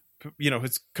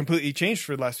 has completely changed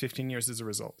for the last 15 years as a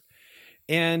result.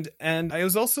 And I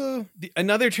was also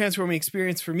another transforming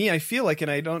experience for me, I feel like,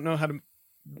 and I don't know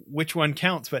which one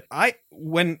counts, but I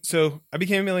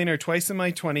became a millionaire twice in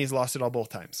my 20s, lost it all both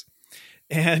times.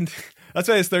 And that's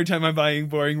why this third time I'm buying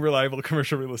boring, reliable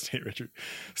commercial real estate, Richard.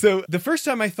 So the first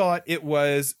time I thought it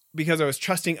was because I was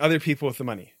trusting other people with the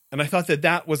money. And I thought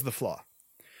that was the flaw.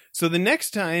 So the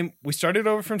next time we started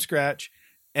over from scratch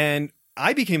and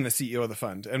I became the CEO of the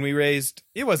fund and we raised,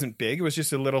 it wasn't big. It was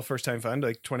just a little first time fund,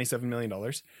 like $27 million.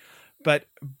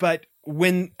 But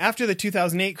when after the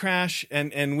 2008 crash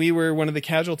and we were one of the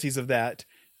casualties of that,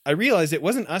 I realized it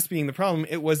wasn't us being the problem.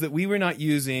 It was that we were not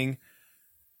using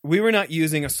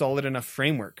a solid enough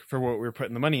framework for what we were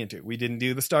putting the money into. We didn't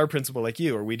do the STAR principle like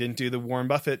you, or we didn't do the Warren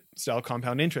Buffett style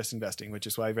compound interest investing, which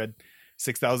is why I've read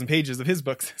 6,000 pages of his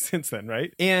books since then,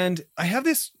 right? And I have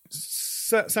this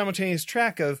simultaneous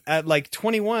track of, at like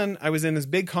 21, I was in this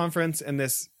big conference and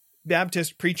this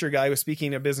Baptist preacher guy was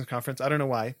speaking at a business conference. I don't know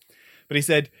why, but he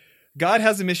said, God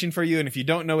has a mission for you. And if you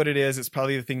don't know what it is, it's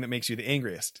probably the thing that makes you the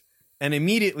angriest. And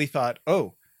immediately thought,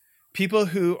 oh, people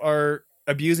who are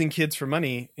abusing kids for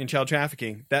money in child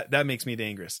trafficking, that makes me the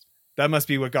angriest. That must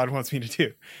be what God wants me to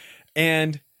do.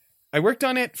 And I worked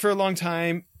on it for a long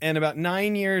time. And about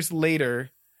 9 years later,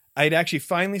 I'd actually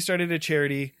finally started a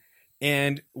charity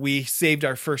and we saved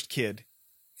our first kid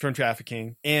from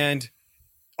trafficking. And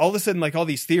all of a sudden, like all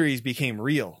these theories became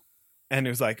real. And it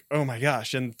was like, oh my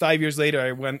gosh. And 5 years later,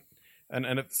 I went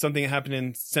and something happened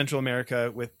in Central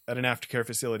America at an aftercare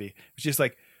facility. It was just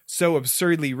like, so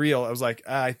absurdly real. I was like,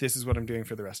 this is what I'm doing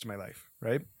for the rest of my life.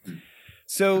 Right.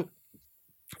 So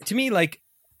to me, like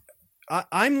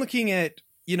I'm looking at,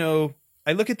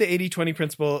 I look at the 80-20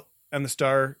 principle and the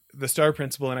star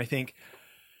principle. And I think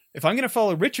if I'm going to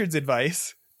follow Richard's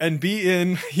advice and be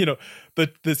in,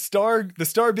 the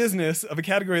star business of a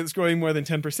category that's growing more than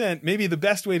 10%, maybe the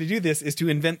best way to do this is to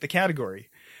invent the category.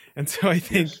 And so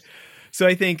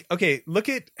I think, okay, look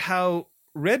at how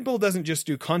Red Bull doesn't just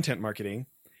do content marketing.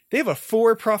 They have a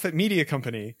for-profit media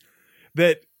company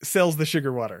that sells the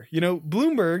sugar water.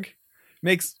 Bloomberg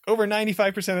makes over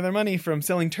 95% of their money from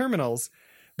selling terminals,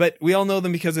 but we all know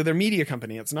them because of their media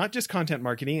company. It's not just content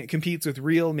marketing. It competes with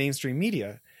real mainstream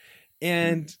media.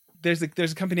 And there's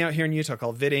a company out here in Utah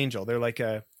called VidAngel. They're like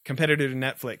a competitor to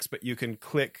Netflix, but you can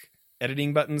click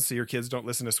editing buttons so your kids don't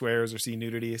listen to swears or see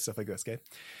nudity, stuff like this. Okay.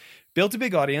 Built a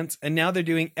big audience, and now they're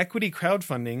doing equity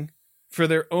crowdfunding for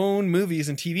their own movies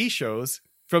and TV shows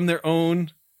from their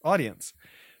own audience.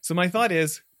 So my thought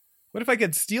is, what if I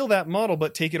could steal that model,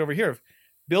 but take it over here?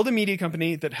 Build a media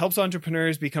company that helps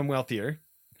entrepreneurs become wealthier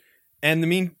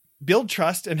and build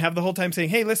trust and have the whole time saying,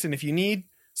 hey, listen, if you need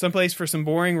someplace for some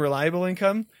boring, reliable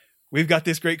income, we've got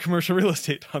this great commercial real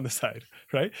estate on the side,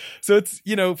 right? So it's,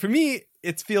 for me,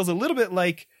 it feels a little bit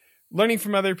like learning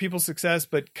from other people's success,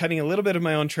 but cutting a little bit of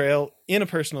my own trail in a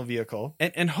personal vehicle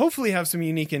and hopefully have some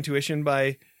unique intuition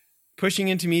by pushing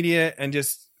into media and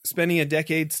just spending a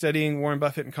decade studying Warren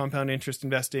Buffett and compound interest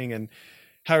investing and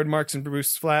Howard Marks and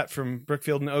Bruce Flatt from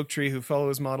Brookfield and Oaktree who follow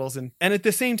his models. And at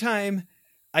the same time,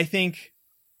 I think,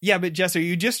 yeah, but Jess, are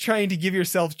you just trying to give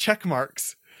yourself check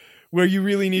marks where you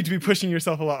really need to be pushing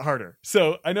yourself a lot harder?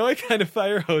 So I know I kind of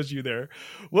fire hosed you there.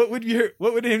 What would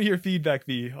any of your feedback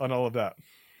be on all of that?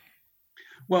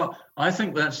 Well, I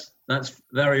think that's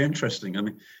very interesting. I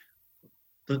mean,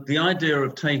 the idea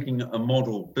of taking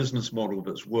a business model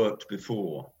that's worked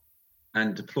before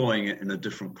and deploying it in a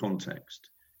different context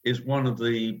is one of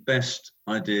the best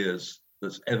ideas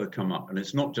that's ever come up. And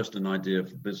it's not just an idea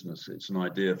for business, it's an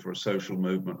idea for a social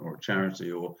movement or a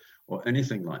charity or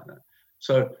anything like that.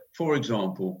 So, for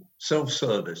example,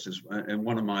 self-service is, in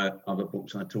one of my other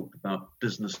books, I talked about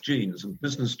business genes, and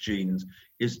business genes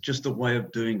is just a way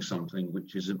of doing something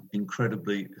which is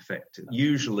incredibly effective.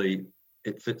 Usually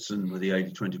it fits in with the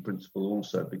 80-20 principle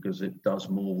also because it does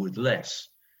more with less.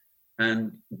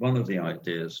 And one of the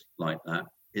ideas like that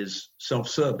is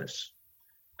self-service.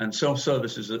 And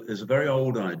self-service is a very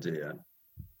old idea.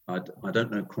 I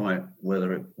don't know quite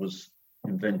whether it was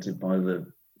invented by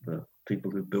the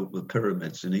people who built the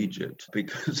pyramids in Egypt,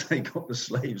 because they got the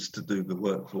slaves to do the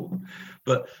work for them.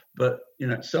 But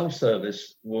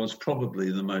self-service was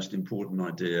probably the most important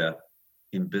idea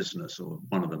in business, or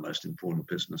one of the most important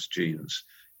business genes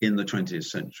in the 20th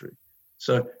century.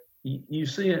 So you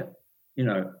see it,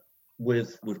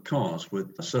 with cars, with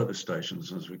service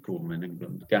stations, as we call them in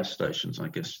England, gas stations, I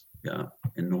guess,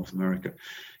 in North America,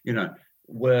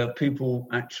 where people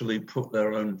actually put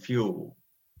their own fuel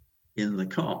in the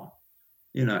car.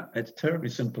 It's a terribly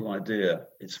simple idea.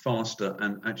 It's faster,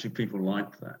 and actually people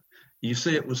like that. You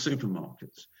see it with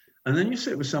supermarkets. And then you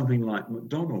see it with something like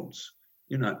McDonald's.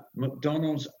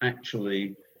 McDonald's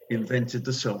actually invented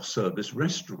the self-service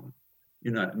restaurant.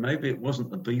 Maybe it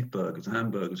wasn't the beef burgers,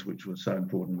 hamburgers, which were so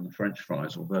important, and the French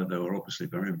fries, although they were obviously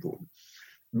very important.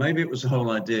 Maybe it was the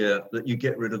whole idea that you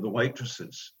get rid of the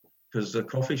waitresses, because the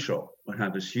coffee shop would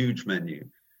have this huge menu.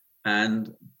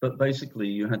 But basically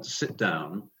you had to sit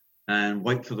down and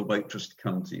wait for the waitress to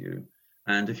come to you.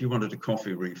 And if you wanted a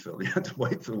coffee refill, you had to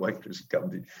wait for the waitress to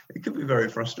come to you. It could be very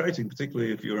frustrating,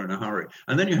 particularly if you're in a hurry.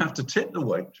 And then you have to tip the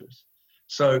waitress.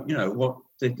 So, what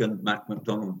Dick and Mac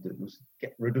McDonald did was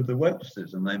get rid of the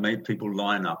waitresses, and they made people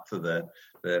line up for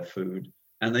their food.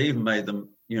 And they even made them,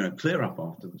 clear up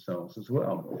after themselves as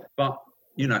well. But,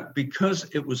 because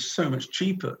it was so much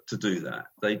cheaper to do that,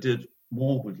 they did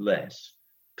more with less.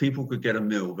 People could get a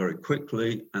meal very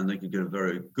quickly, and they could get a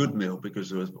very good meal because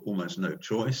there was almost no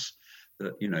choice.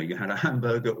 That you had a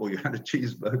hamburger or you had a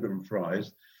cheeseburger and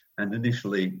fries, and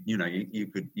initially you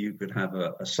could have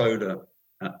a soda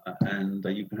and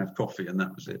you can have coffee, and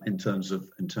that was it in terms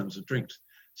of drinks.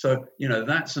 So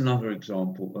that's another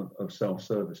example of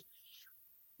self-service.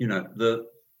 The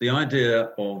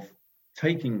idea of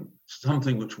taking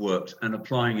something which works and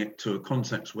applying it to a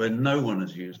context where no one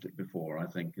has used it before, I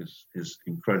think is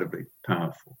incredibly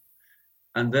powerful.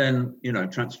 And then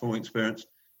transforming experience.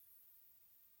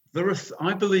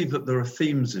 I believe that there are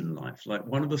themes in life. Like,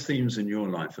 one of the themes in your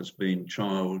life has been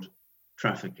child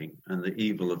trafficking and the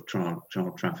evil of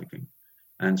child trafficking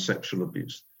and sexual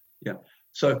abuse. Yeah.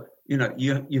 So,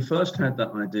 you first had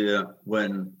that idea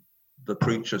when the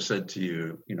preacher said to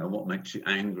you, what makes you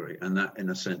angry? And that, in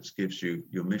a sense, gives you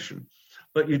your mission.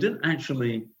 But you didn't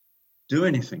actually do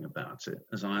anything about it,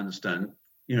 as I understand.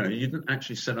 You didn't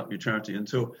actually set up your charity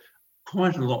until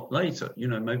quite a lot later,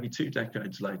 maybe 2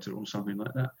 decades later or something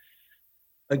like that.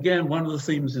 Again, one of the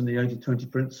themes in the 80-20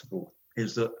 principle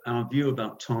is that our view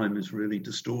about time is really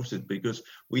distorted, because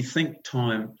we think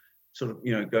time sort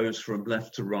of, goes from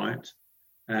left to right.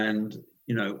 And,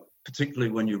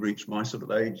 particularly when you reach my sort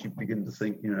of age, you begin to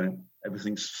think,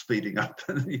 everything's speeding up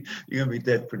and you're going to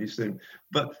be dead pretty soon.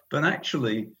 But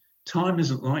actually, time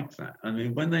isn't like that. I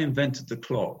mean, when they invented the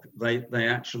clock, they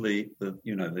actually,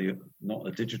 not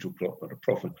a digital clock, but a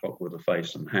proper clock with a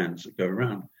face and hands that go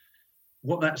around.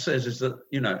 What that says is that,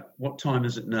 what time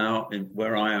is it now?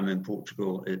 Where I am in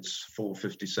Portugal, it's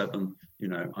 4:57.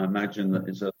 I imagine that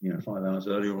it's 5 hours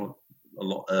earlier or a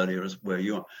lot earlier as where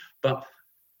you are. But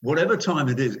whatever time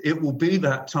it is, it will be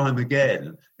that time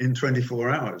again in 24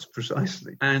 hours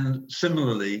precisely. And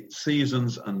similarly,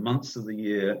 seasons and months of the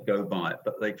year go by,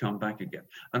 but they come back again.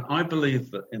 And I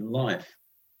believe that in life,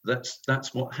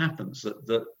 that's what happens, that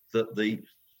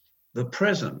the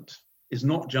present is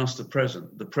not just the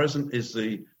present. The present is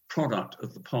the product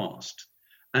of the past.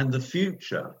 And the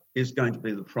future is going to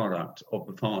be the product of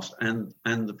the past and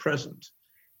the present.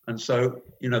 And so,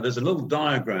 there's a little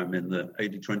diagram in the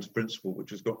 80-20 principle, which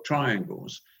has got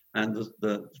triangles. And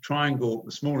the triangle,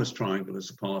 the smallest triangle is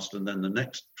the past. And then the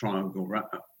next triangle,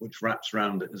 which wraps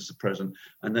around it, is the present.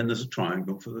 And then there's a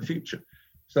triangle for the future.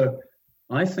 So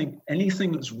I think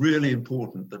anything that's really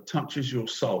important, that touches your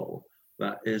soul,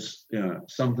 that is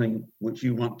something which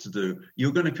you want to do,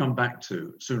 you're going to come back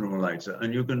to sooner or later,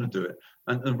 and you're going to do it.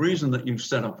 And the reason that you've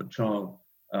set up a child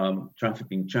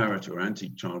trafficking charity or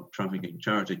anti-child trafficking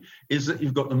charity is that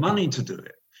you've got the money to do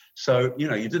it. So, you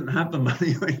didn't have the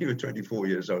money when you were 24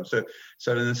 years old.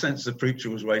 So in a sense, the preacher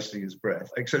was wasting his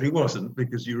breath, except he wasn't,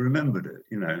 because you remembered it,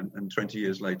 and 20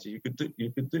 years later, you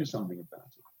could do something about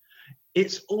it.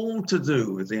 It's all to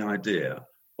do with the idea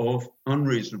of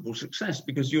unreasonable success,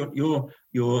 because you're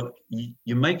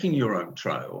making your own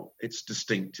trail. It's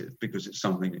distinctive because it's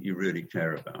something that you really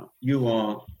care about. You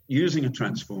are using a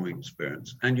transforming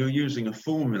experience, and you're using a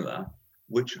formula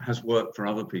which has worked for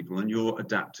other people, and you're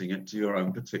adapting it to your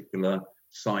own particular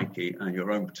psyche and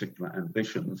your own particular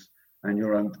ambitions and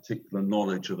your own particular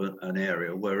knowledge of an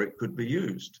area where it could be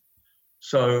used.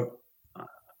 So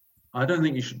I don't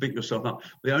think you should beat yourself up.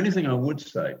 The only thing I would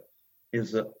say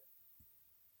is that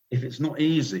if it's not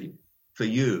easy for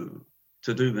you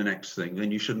to do the next thing,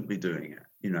 then you shouldn't be doing it.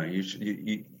 You should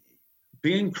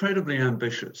be incredibly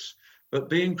ambitious, but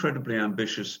be incredibly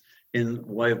ambitious in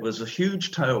a way there's a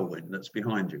huge tailwind that's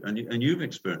behind you. And you've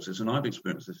experienced this, and I've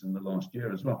experienced this in the last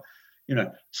year as well.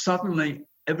 Suddenly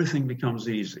everything becomes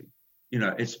easy.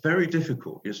 It's very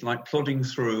difficult. It's like plodding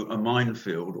through a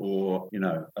minefield or,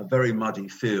 a very muddy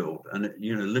field, and,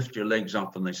 lift your legs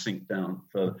up and they sink down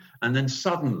further. And then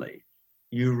suddenly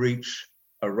you reach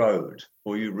a road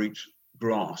or you reach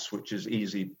grass, which is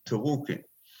easy to walk in.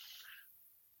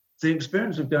 The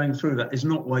experience of going through that is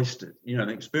not wasted. The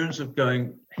experience of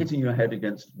hitting your head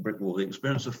against a brick wall, the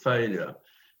experience of failure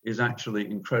is actually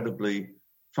incredibly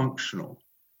functional.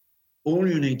 All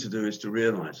you need to do is to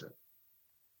realize it.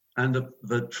 And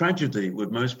the tragedy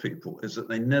with most people is that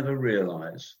they never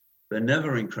realize, they're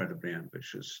never incredibly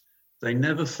ambitious. They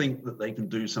never think that they can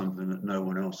do something that no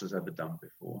one else has ever done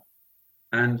before.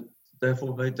 And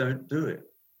therefore they don't do it.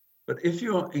 But if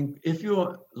you're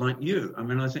like you,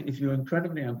 I think if you're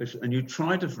incredibly ambitious and you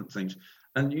try different things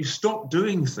and you stop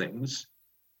doing things,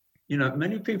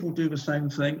 many people do the same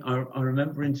thing. I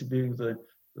remember interviewing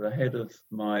the head of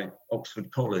my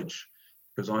Oxford College,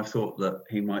 because I thought that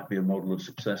he might be a model of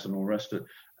success and all the rest of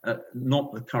it.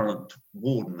 Not the current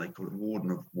warden, they call it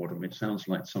warden of Wadham. It sounds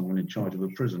like someone in charge of a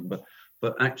prison,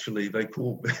 but actually they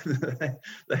call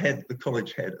the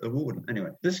college head a warden.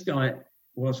 Anyway, this guy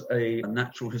was a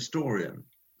natural historian.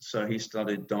 So he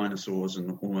studied dinosaurs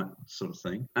and all that sort of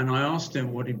thing. And I asked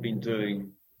him what he'd been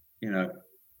doing,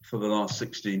 for the last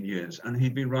 16 years. And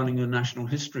he'd been running a National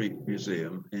History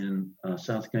Museum in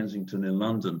South Kensington in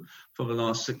London for the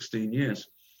last 16 years.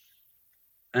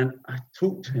 And I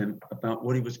talked to him about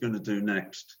what he was going to do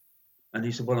next. And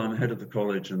he said, well, I'm head of the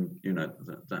college and,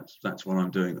 that's what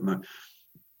I'm doing at the moment.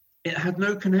 It had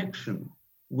no connection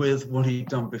with what he'd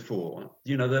done before.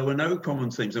 There were no common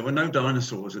themes. There were no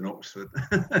dinosaurs in Oxford,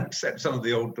 except some of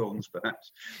the old dons,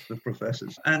 perhaps, the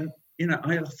professors. And,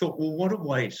 I thought, well, what a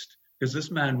waste. Because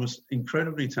this man was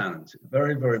incredibly talented,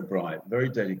 very, very bright, very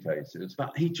dedicated,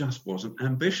 but he just wasn't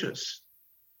ambitious.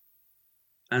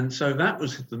 And so that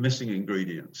was the missing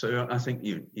ingredient. So I think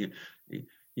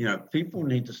people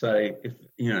need to say,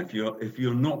 if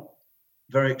you're not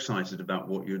very excited about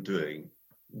what you're doing,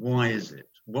 why is it?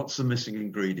 What's the missing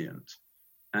ingredient?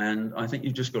 And I think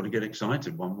you just got to get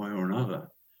excited one way or another.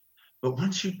 But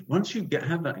once you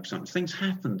have that excitement, things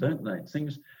happen, don't they?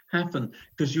 Things happen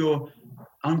because you're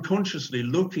unconsciously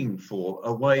looking for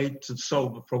a way to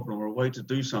solve a problem or a way to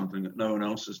do something that no one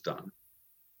else has done.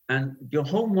 And your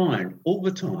whole mind all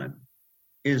the time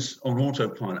is on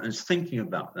autopilot and is thinking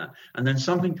about that. And then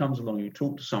something comes along, you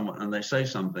talk to someone and they say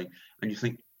something and you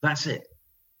think, that's it.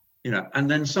 And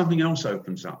then something else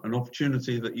opens up, an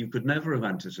opportunity that you could never have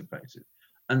anticipated.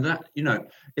 And that,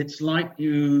 it's like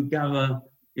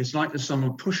it's like there's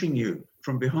someone pushing you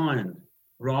from behind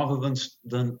rather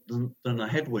than a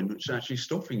headwind which is actually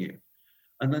stopping you.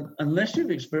 And then unless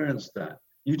you've experienced that,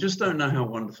 you just don't know how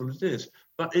wonderful it is.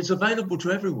 But it's available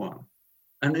to everyone.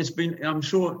 And it's been, I'm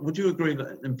sure, would you agree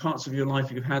that in parts of your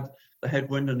life you've had the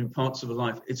headwind and in parts of your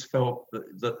life it's felt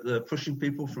that they're pushing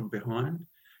people from behind?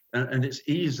 And it's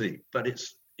easy, but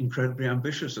it's incredibly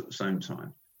ambitious at the same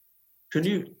time. Can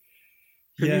you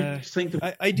think of...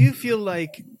 I do feel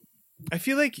like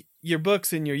your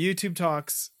books and your YouTube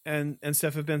talks and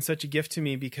stuff have been such a gift to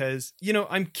me because,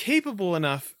 I'm capable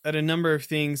enough at a number of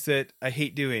things that I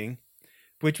hate doing,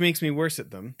 which makes me worse at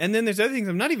them. And then there's other things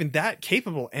I'm not even that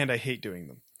capable and I hate doing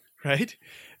them. Right.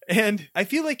 And I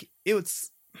feel like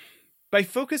it's by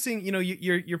focusing,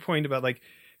 your point about like,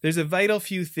 there's a vital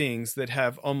few things that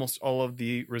have almost all of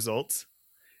the results.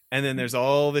 And then there's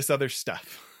all this other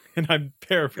stuff. And I'm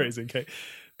paraphrasing. Okay.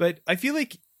 But I feel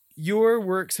like your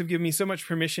works have given me so much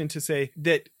permission to say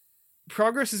that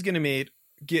progress is going to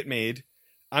get made.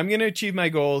 I'm going to achieve my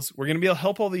goals. We're going to be able to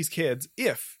help all these kids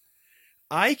if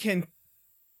I can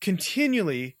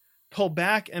continually pull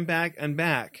back and back and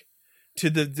back to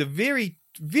the very,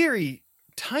 very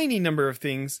tiny number of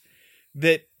things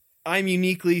that I'm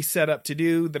uniquely set up to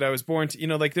do, that I was born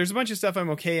to, like there's a bunch of stuff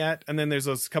I'm okay at. And then there's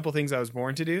those couple things I was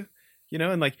born to do,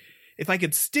 and like, if I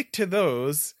could stick to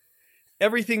those,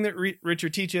 everything that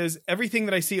Richard teaches, everything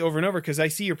that I see over and over, because I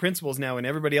see your principles now in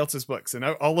everybody else's books and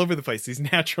all over the place, these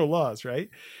natural laws. Right.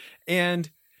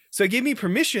 And so it gave me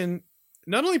permission,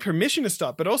 not only permission to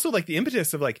stop, but also like the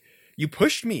impetus of like, you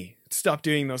pushed me to stop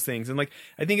doing those things. And like,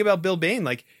 I think about Bill Bain,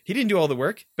 like he didn't do all the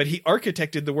work, but he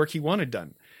architected the work he wanted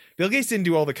done. Bill Gates didn't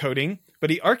do all the coding, but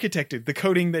he architected the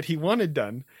coding that he wanted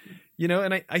done.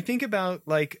 And I think about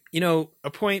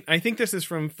a point, I think this is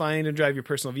from Find and Drive Your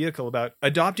Personal Vehicle, about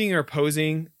adopting or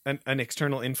opposing an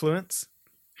external influence,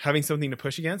 having something to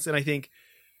push against. And I think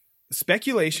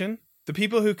speculation, the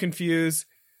people who confuse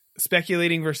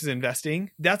speculating versus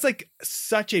investing, that's like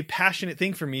such a passionate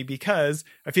thing for me, because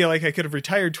I feel like I could have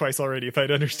retired twice already if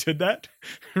I'd understood that.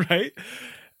 Right.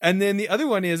 And then the other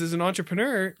one is, as an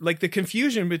entrepreneur, like the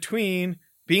confusion between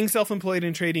being self-employed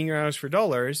and trading your hours for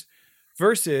dollars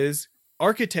versus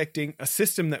architecting a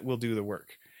system that will do the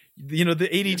work. The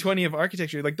 80-20 of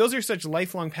architecture, like those are such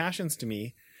lifelong passions to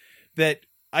me that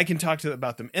I can talk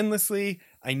about them endlessly.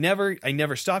 I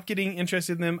never stop getting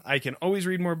interested in them. I can always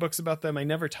read more books about them. I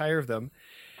never tire of them.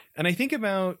 And I think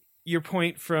about your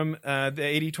point from the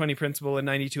 80-20 principle and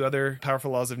 92 other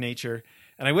powerful laws of nature.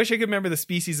 And I wish I could remember the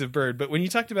species of bird, but when you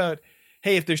talked about,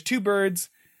 hey, if there's two birds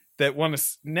that want to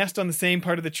nest on the same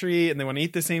part of the tree and they want to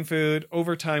eat the same food,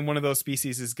 over time, one of those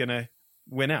species is going to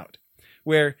win out.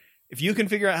 Where if you can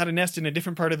figure out how to nest in a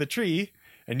different part of the tree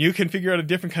and you can figure out a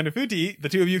different kind of food to eat, the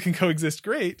two of you can coexist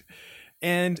great.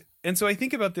 And so I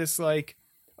think about this like,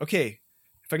 okay,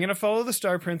 if I'm going to follow the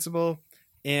star principle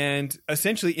and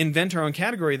essentially invent our own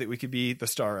category that we could be the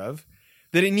star of,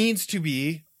 that it needs to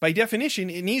be, by definition,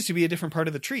 it needs to be a different part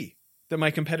of the tree that my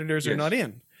competitors are not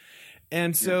in.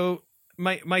 And so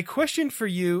my question for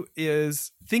you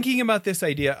is, thinking about this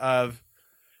idea of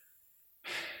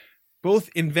both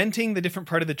inventing the different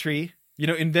part of the tree,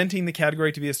 inventing the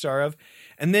category to be a star of,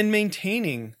 and then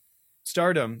maintaining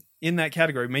stardom in that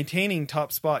category, maintaining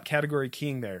top spot, category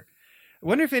keying there. I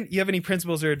wonder if you have any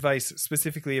principles or advice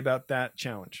specifically about that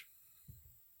challenge.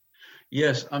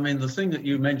 Yes, I mean, the thing that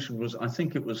you mentioned was, I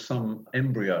think it was some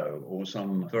embryo or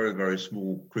some very, very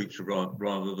small creature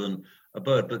rather than a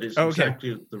bird, but it's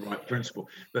exactly the right principle.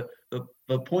 But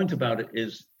the point about it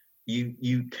is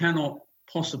you cannot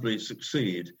possibly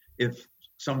succeed if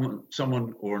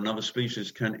someone or another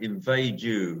species can invade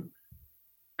you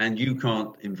and you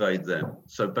can't invade them.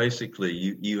 So basically,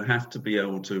 you have to be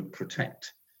able to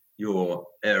protect your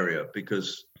area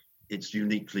because it's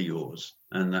uniquely yours.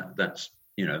 And that's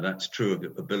true of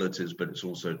abilities, but it's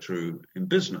also true in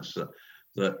business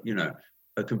that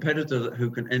a competitor who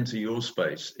can enter your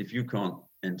space, if you can't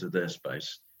enter their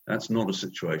space, that's not a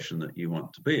situation that you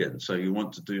want to be in. So you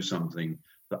want to do something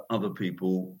that other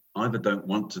people either don't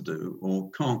want to do or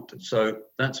can't do. So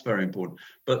that's very important.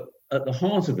 But at the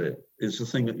heart of it is the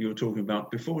thing that you were talking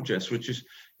about before, Jess, which is,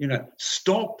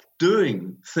 stop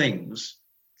doing things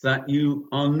that you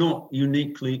are not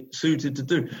uniquely suited to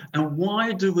do. And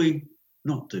why do we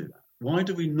not do that? Why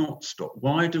do we not stop?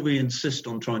 Why do we insist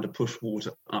on trying to push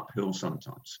water uphill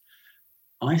sometimes?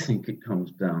 I think it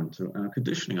comes down to our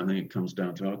conditioning. I think it comes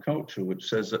down to our culture, which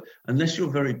says that unless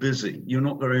you're very busy, you're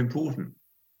not very important.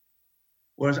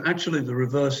 Whereas actually the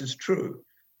reverse is true.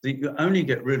 That you only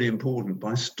get really important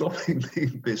by stopping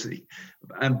being busy,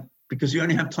 and because you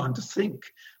only have time to think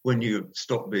when you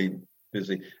stop being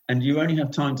busy, and you only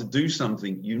have time to do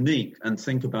something unique and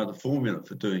think about a formula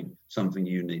for doing something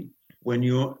unique when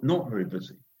you're not very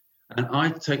busy. And I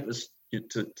take this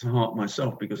to heart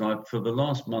myself, because for the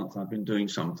last month I've been doing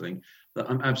something that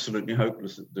I'm absolutely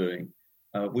hopeless at doing,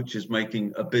 which is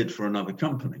making a bid for another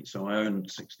company. So I own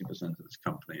 60% of this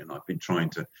company, and I've been trying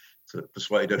to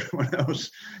persuade everyone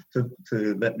else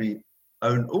to let me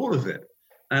own all of it.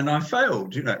 And I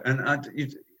failed, and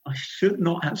I should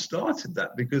not have started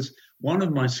that, because one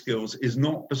of my skills is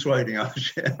not persuading our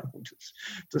shareholders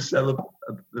to sell a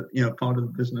part of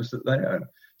the business that they own.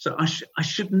 So I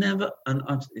should never, and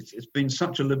it's been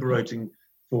such a liberating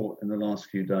thought in the last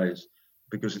few days,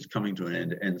 because it's coming to an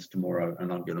end. It ends tomorrow,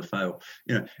 and I'm going to fail.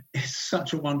 It's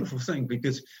such a wonderful thing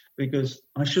because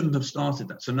I shouldn't have started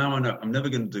that. So now I know I'm never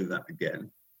going to do that again.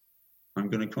 I'm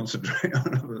going to concentrate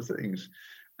on other things,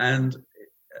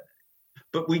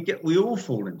 but we all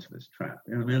fall into this trap.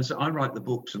 So I write the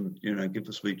books and give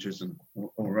the speeches and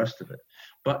all the rest of it.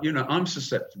 But I'm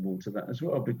susceptible to that as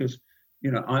well, because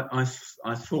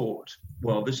I thought,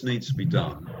 well, this needs to be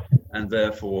done, and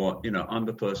therefore I'm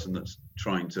the person that's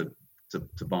trying to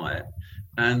buy it,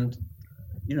 and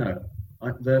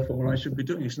therefore what I should be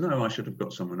doing is, no, I should have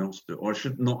got someone else to do it, or I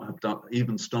should not have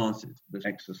even started this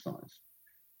exercise.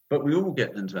 But we all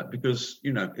get into that because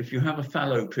if you have a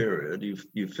fallow period,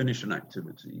 you finish an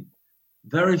activity,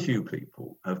 very few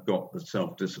people have got the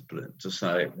self-discipline to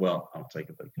say, well, I'll take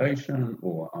a vacation,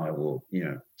 or I will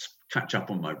catch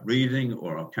up on my reading,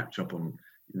 or I'll catch up on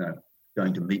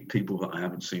going to meet people that I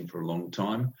haven't seen for a long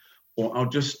time, or I'll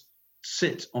just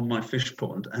sit on my fish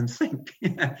pond and think.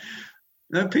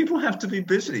 People have to be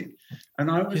busy. And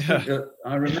I always think that,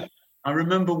 I remember I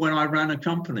remember when I ran a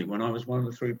company, when I was one of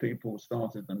the 3 people who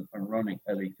started and running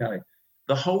LEK,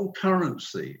 the whole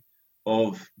currency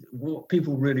of what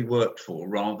people really worked for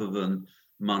rather than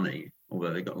money,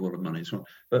 although they got a lot of money as well,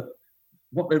 but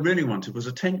what they really wanted was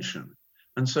attention.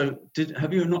 And so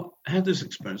have you not had this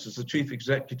experience as a chief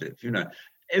executive? You know,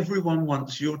 everyone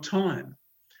wants your time,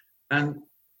 and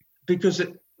because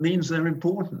it means they're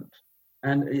important.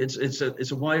 And it's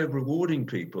a way of rewarding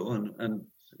people, and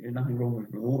there's nothing wrong with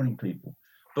rewarding people.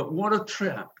 But what a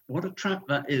trap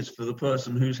that is for the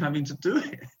person who's having to do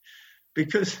it.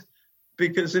 Because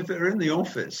if they're in the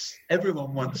office,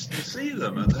 everyone wants to see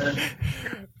them, and then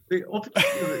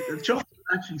the job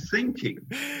of actually thinking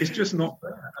is just not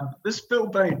there. And this Bill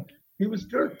Bain, he was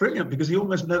very brilliant because he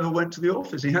almost never went to the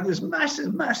office. He had this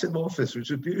massive, massive office,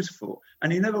 which was beautiful,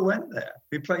 and he never went there.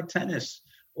 He played tennis,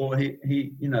 or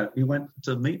he went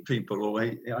to meet people, or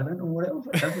I don't know what else.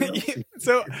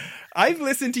 So I've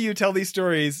listened to you tell these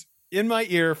stories in my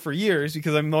ear for years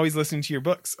because I'm always listening to your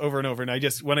books over and over. And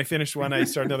when I finish one, I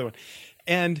start another one.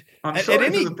 And at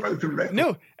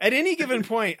any given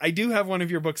point, I do have one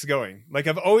of your books going. Like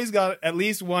I've always got at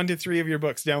least 1 to 3 of your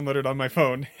books downloaded on my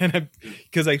phone, and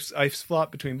because I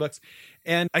flop between books,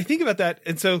 and I think about that.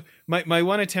 And so my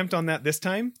one attempt on that this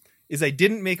time is I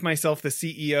didn't make myself the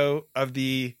CEO of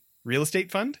the real estate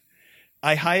fund.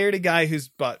 I hired a guy who's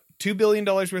bought $2 billion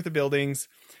worth of buildings,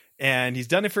 and he's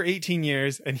done it for 18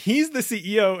 years, and he's the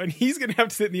CEO, and he's going to have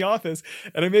to sit in the office.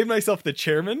 And I made myself the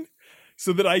chairman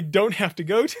so that I don't have to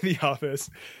go to the office,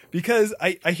 because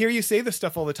I hear you say this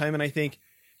stuff all the time. And I think,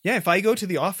 yeah, if I go to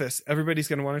the office, everybody's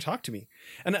going to want to talk to me.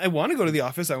 And I want to go to the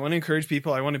office. I want to encourage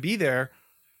people. I want to be there,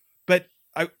 but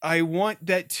I want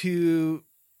that to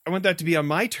be on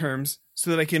my terms so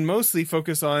that I can mostly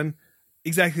focus on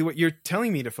exactly what you're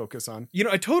telling me to focus on. You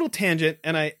know, a total tangent,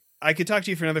 and I could talk to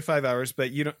you for another 5 hours,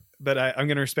 but I'm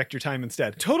going to respect your time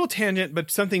instead. Total tangent, but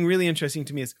something really interesting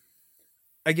to me is,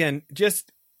 again,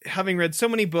 just having read so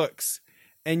many books,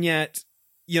 and yet,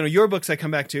 you know, your books I come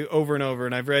back to over and over,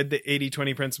 and I've read the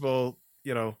 80-20 principle,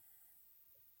 you know,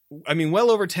 I mean,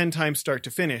 well over 10 times start to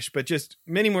finish, but just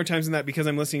many more times than that because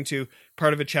I'm listening to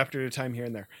part of a chapter at a time here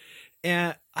and there.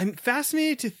 And I'm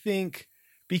fascinated to think,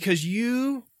 because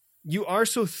you are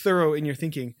so thorough in your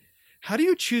thinking, how do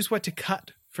you choose what to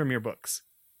cut from your books?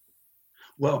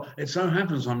 Well, it so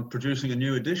happens I'm producing a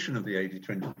new edition of the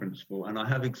 80-20 principle, and I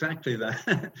have exactly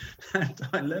that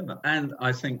dilemma. And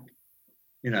I think,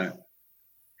 you know,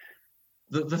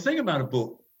 the thing about a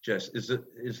book, Jess, is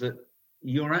that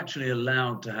you're actually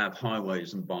allowed to have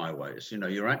highways and byways. You know,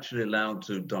 you're actually allowed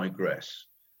to digress.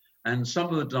 And some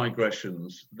of the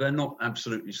digressions, they're not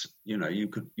absolutely, you know, you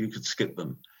could skip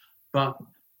them. But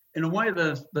in a way,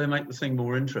 they make the thing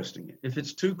more interesting. If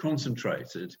it's too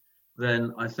concentrated,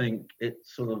 then I think it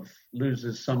sort of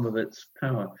loses some of its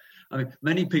power. I mean,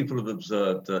 many people have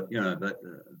observed that, you know, that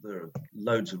there are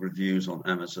loads of reviews on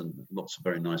Amazon, lots of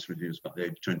very nice reviews about the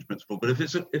 80-20 principle. But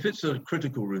if it's a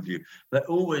critical review, they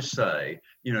always say,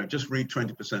 you know, just read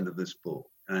 20% of this book,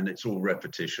 and it's all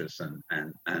repetitious and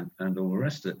all the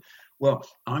rest of it. Well,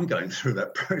 I'm going through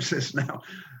that process now.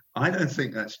 I don't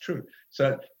think that's true.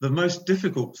 So the most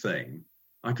difficult thing,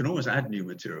 I can always add new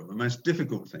material. The most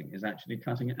difficult thing is actually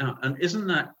cutting it out. And isn't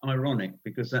that ironic?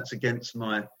 Because that's against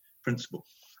my principle.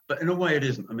 But in a way, it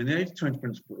isn't. I mean, the 80-20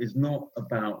 principle is not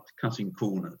about cutting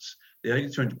corners. The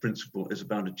 80-20 principle is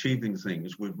about achieving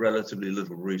things with relatively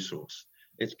little resource.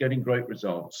 It's getting great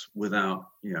results without,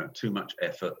 you know, too much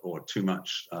effort or too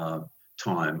much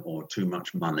time or too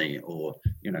much money or,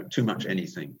 you know, too much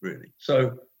anything, really.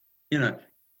 So, you know,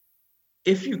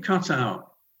 if you cut out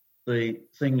the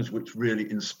things which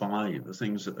really inspire you, the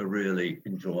things that are really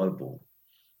enjoyable,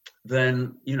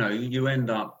 then, you know, you end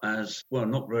up as, well,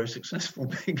 not very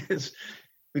successful because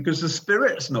the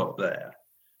spirit's not there.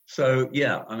 So,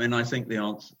 yeah, I mean, I think the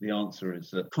answer is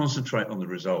that concentrate on the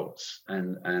results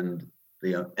and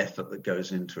the effort that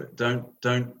goes into it.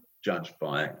 Don't judge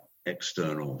by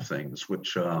external things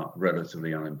which are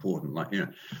relatively unimportant. Like, you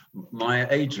know, my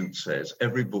agent says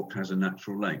every book has a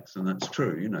natural length, and that's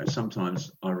true. You know,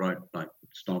 sometimes I write, like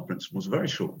Star Principles, a very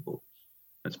short book.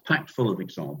 It's packed full of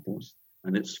examples,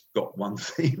 and it's got one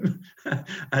theme,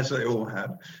 as they all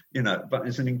have, you know, but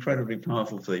it's an incredibly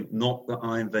powerful theme. Not that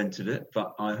I invented it,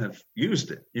 but I have used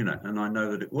it, you know, and I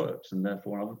know that it works, and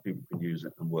therefore other people can use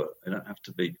it and work. They don't have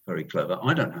to be very clever.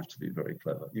 I don't have to be very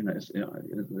clever. You know,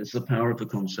 it's the power of the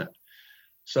concept.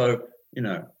 So, you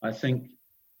know, I think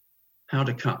how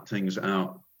to cut things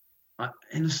out,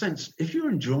 in a sense, if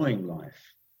you're enjoying life,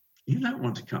 you don't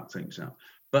want to cut things out.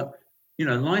 But, you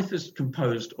know, life is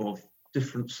composed of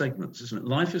different segments, isn't it?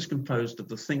 Life is composed of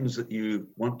the things that you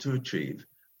want to achieve,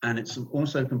 and it's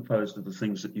also composed of the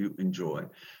things that you enjoy.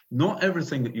 Not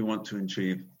everything that you want to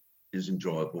achieve is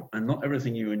enjoyable, and not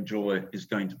everything you enjoy is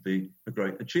going to be a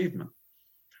great achievement.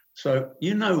 So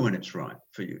you know when it's right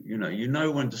for you. You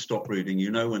know when to stop reading.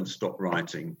 You know when to stop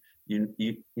writing. You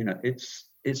know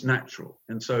it's natural.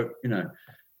 And so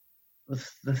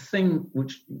the thing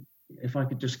which, if I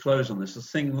could just close on this, the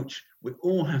thing which we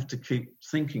all have to keep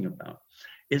thinking about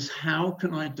is, how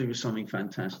can I do something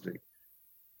fantastic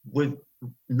with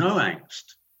no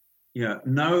angst,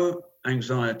 no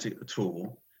anxiety at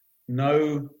all,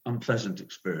 no unpleasant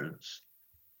experience,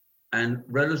 and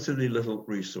relatively little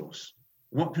resource?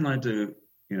 What can I do?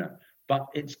 But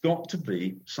it's got to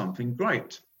be something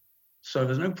great. So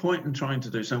there's no point in trying to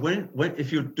do so.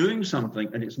 If you're doing something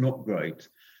and it's not great,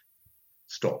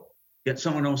 stop. Get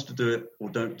someone else to do it, or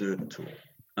don't do it at all.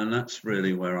 And that's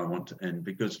really where I want to end,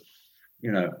 because,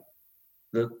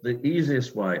 the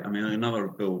easiest way, another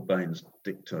of Bill Bain's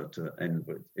dicta to end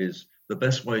with is, the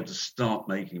best way to start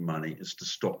making money is to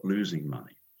stop losing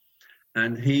money.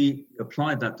 And he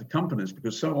applied that to companies,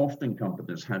 because so often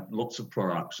companies had lots of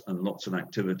products and lots of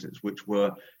activities which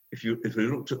were, if you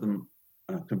looked at them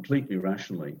completely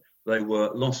rationally, they were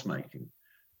loss-making.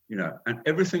 And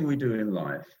everything we do in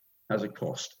life has a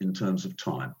cost in terms of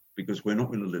time, because we're not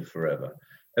going to live forever.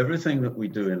 Everything that we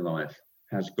do in life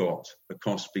has got a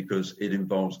cost, because it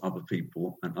involves other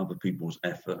people and other people's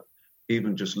effort,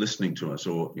 even just listening to us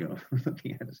or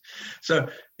looking at us. So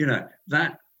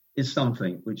that is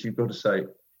something which you've got to say,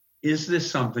 is this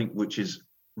something which is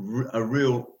a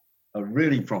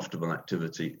really profitable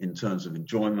activity in terms of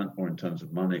enjoyment or in terms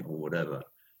of money or whatever?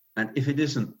 And if it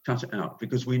isn't, cut it out,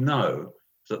 because we know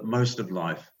that most of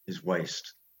life is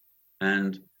waste.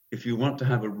 And if you want to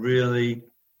have a really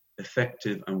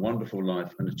effective and wonderful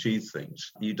life and achieve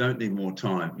things, you don't need more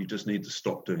time. You just need to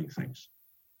stop doing things.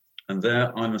 And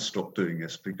there, I must stop doing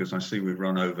this, because I see we've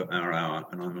run over our hour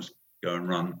and I must go and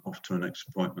run off to a next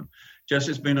appointment. Jess,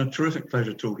 it's been a terrific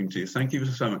pleasure talking to you. Thank you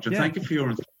so much. And thank you for your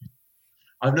enthusiasm.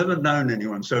 I've never known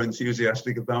anyone so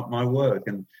enthusiastic about my work,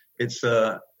 and it's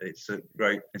a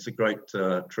great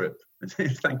trip.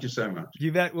 Thank you so much.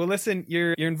 You bet. Well, listen,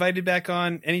 you're invited back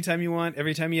on anytime you want.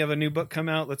 Every time you have a new book come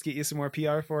out, let's get you some more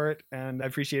PR for it. And I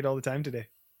appreciate all the time today.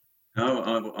 I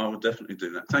will definitely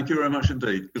do that. Thank you very much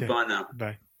indeed. Goodbye now.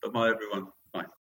 Bye. Bye-bye, everyone. Bye.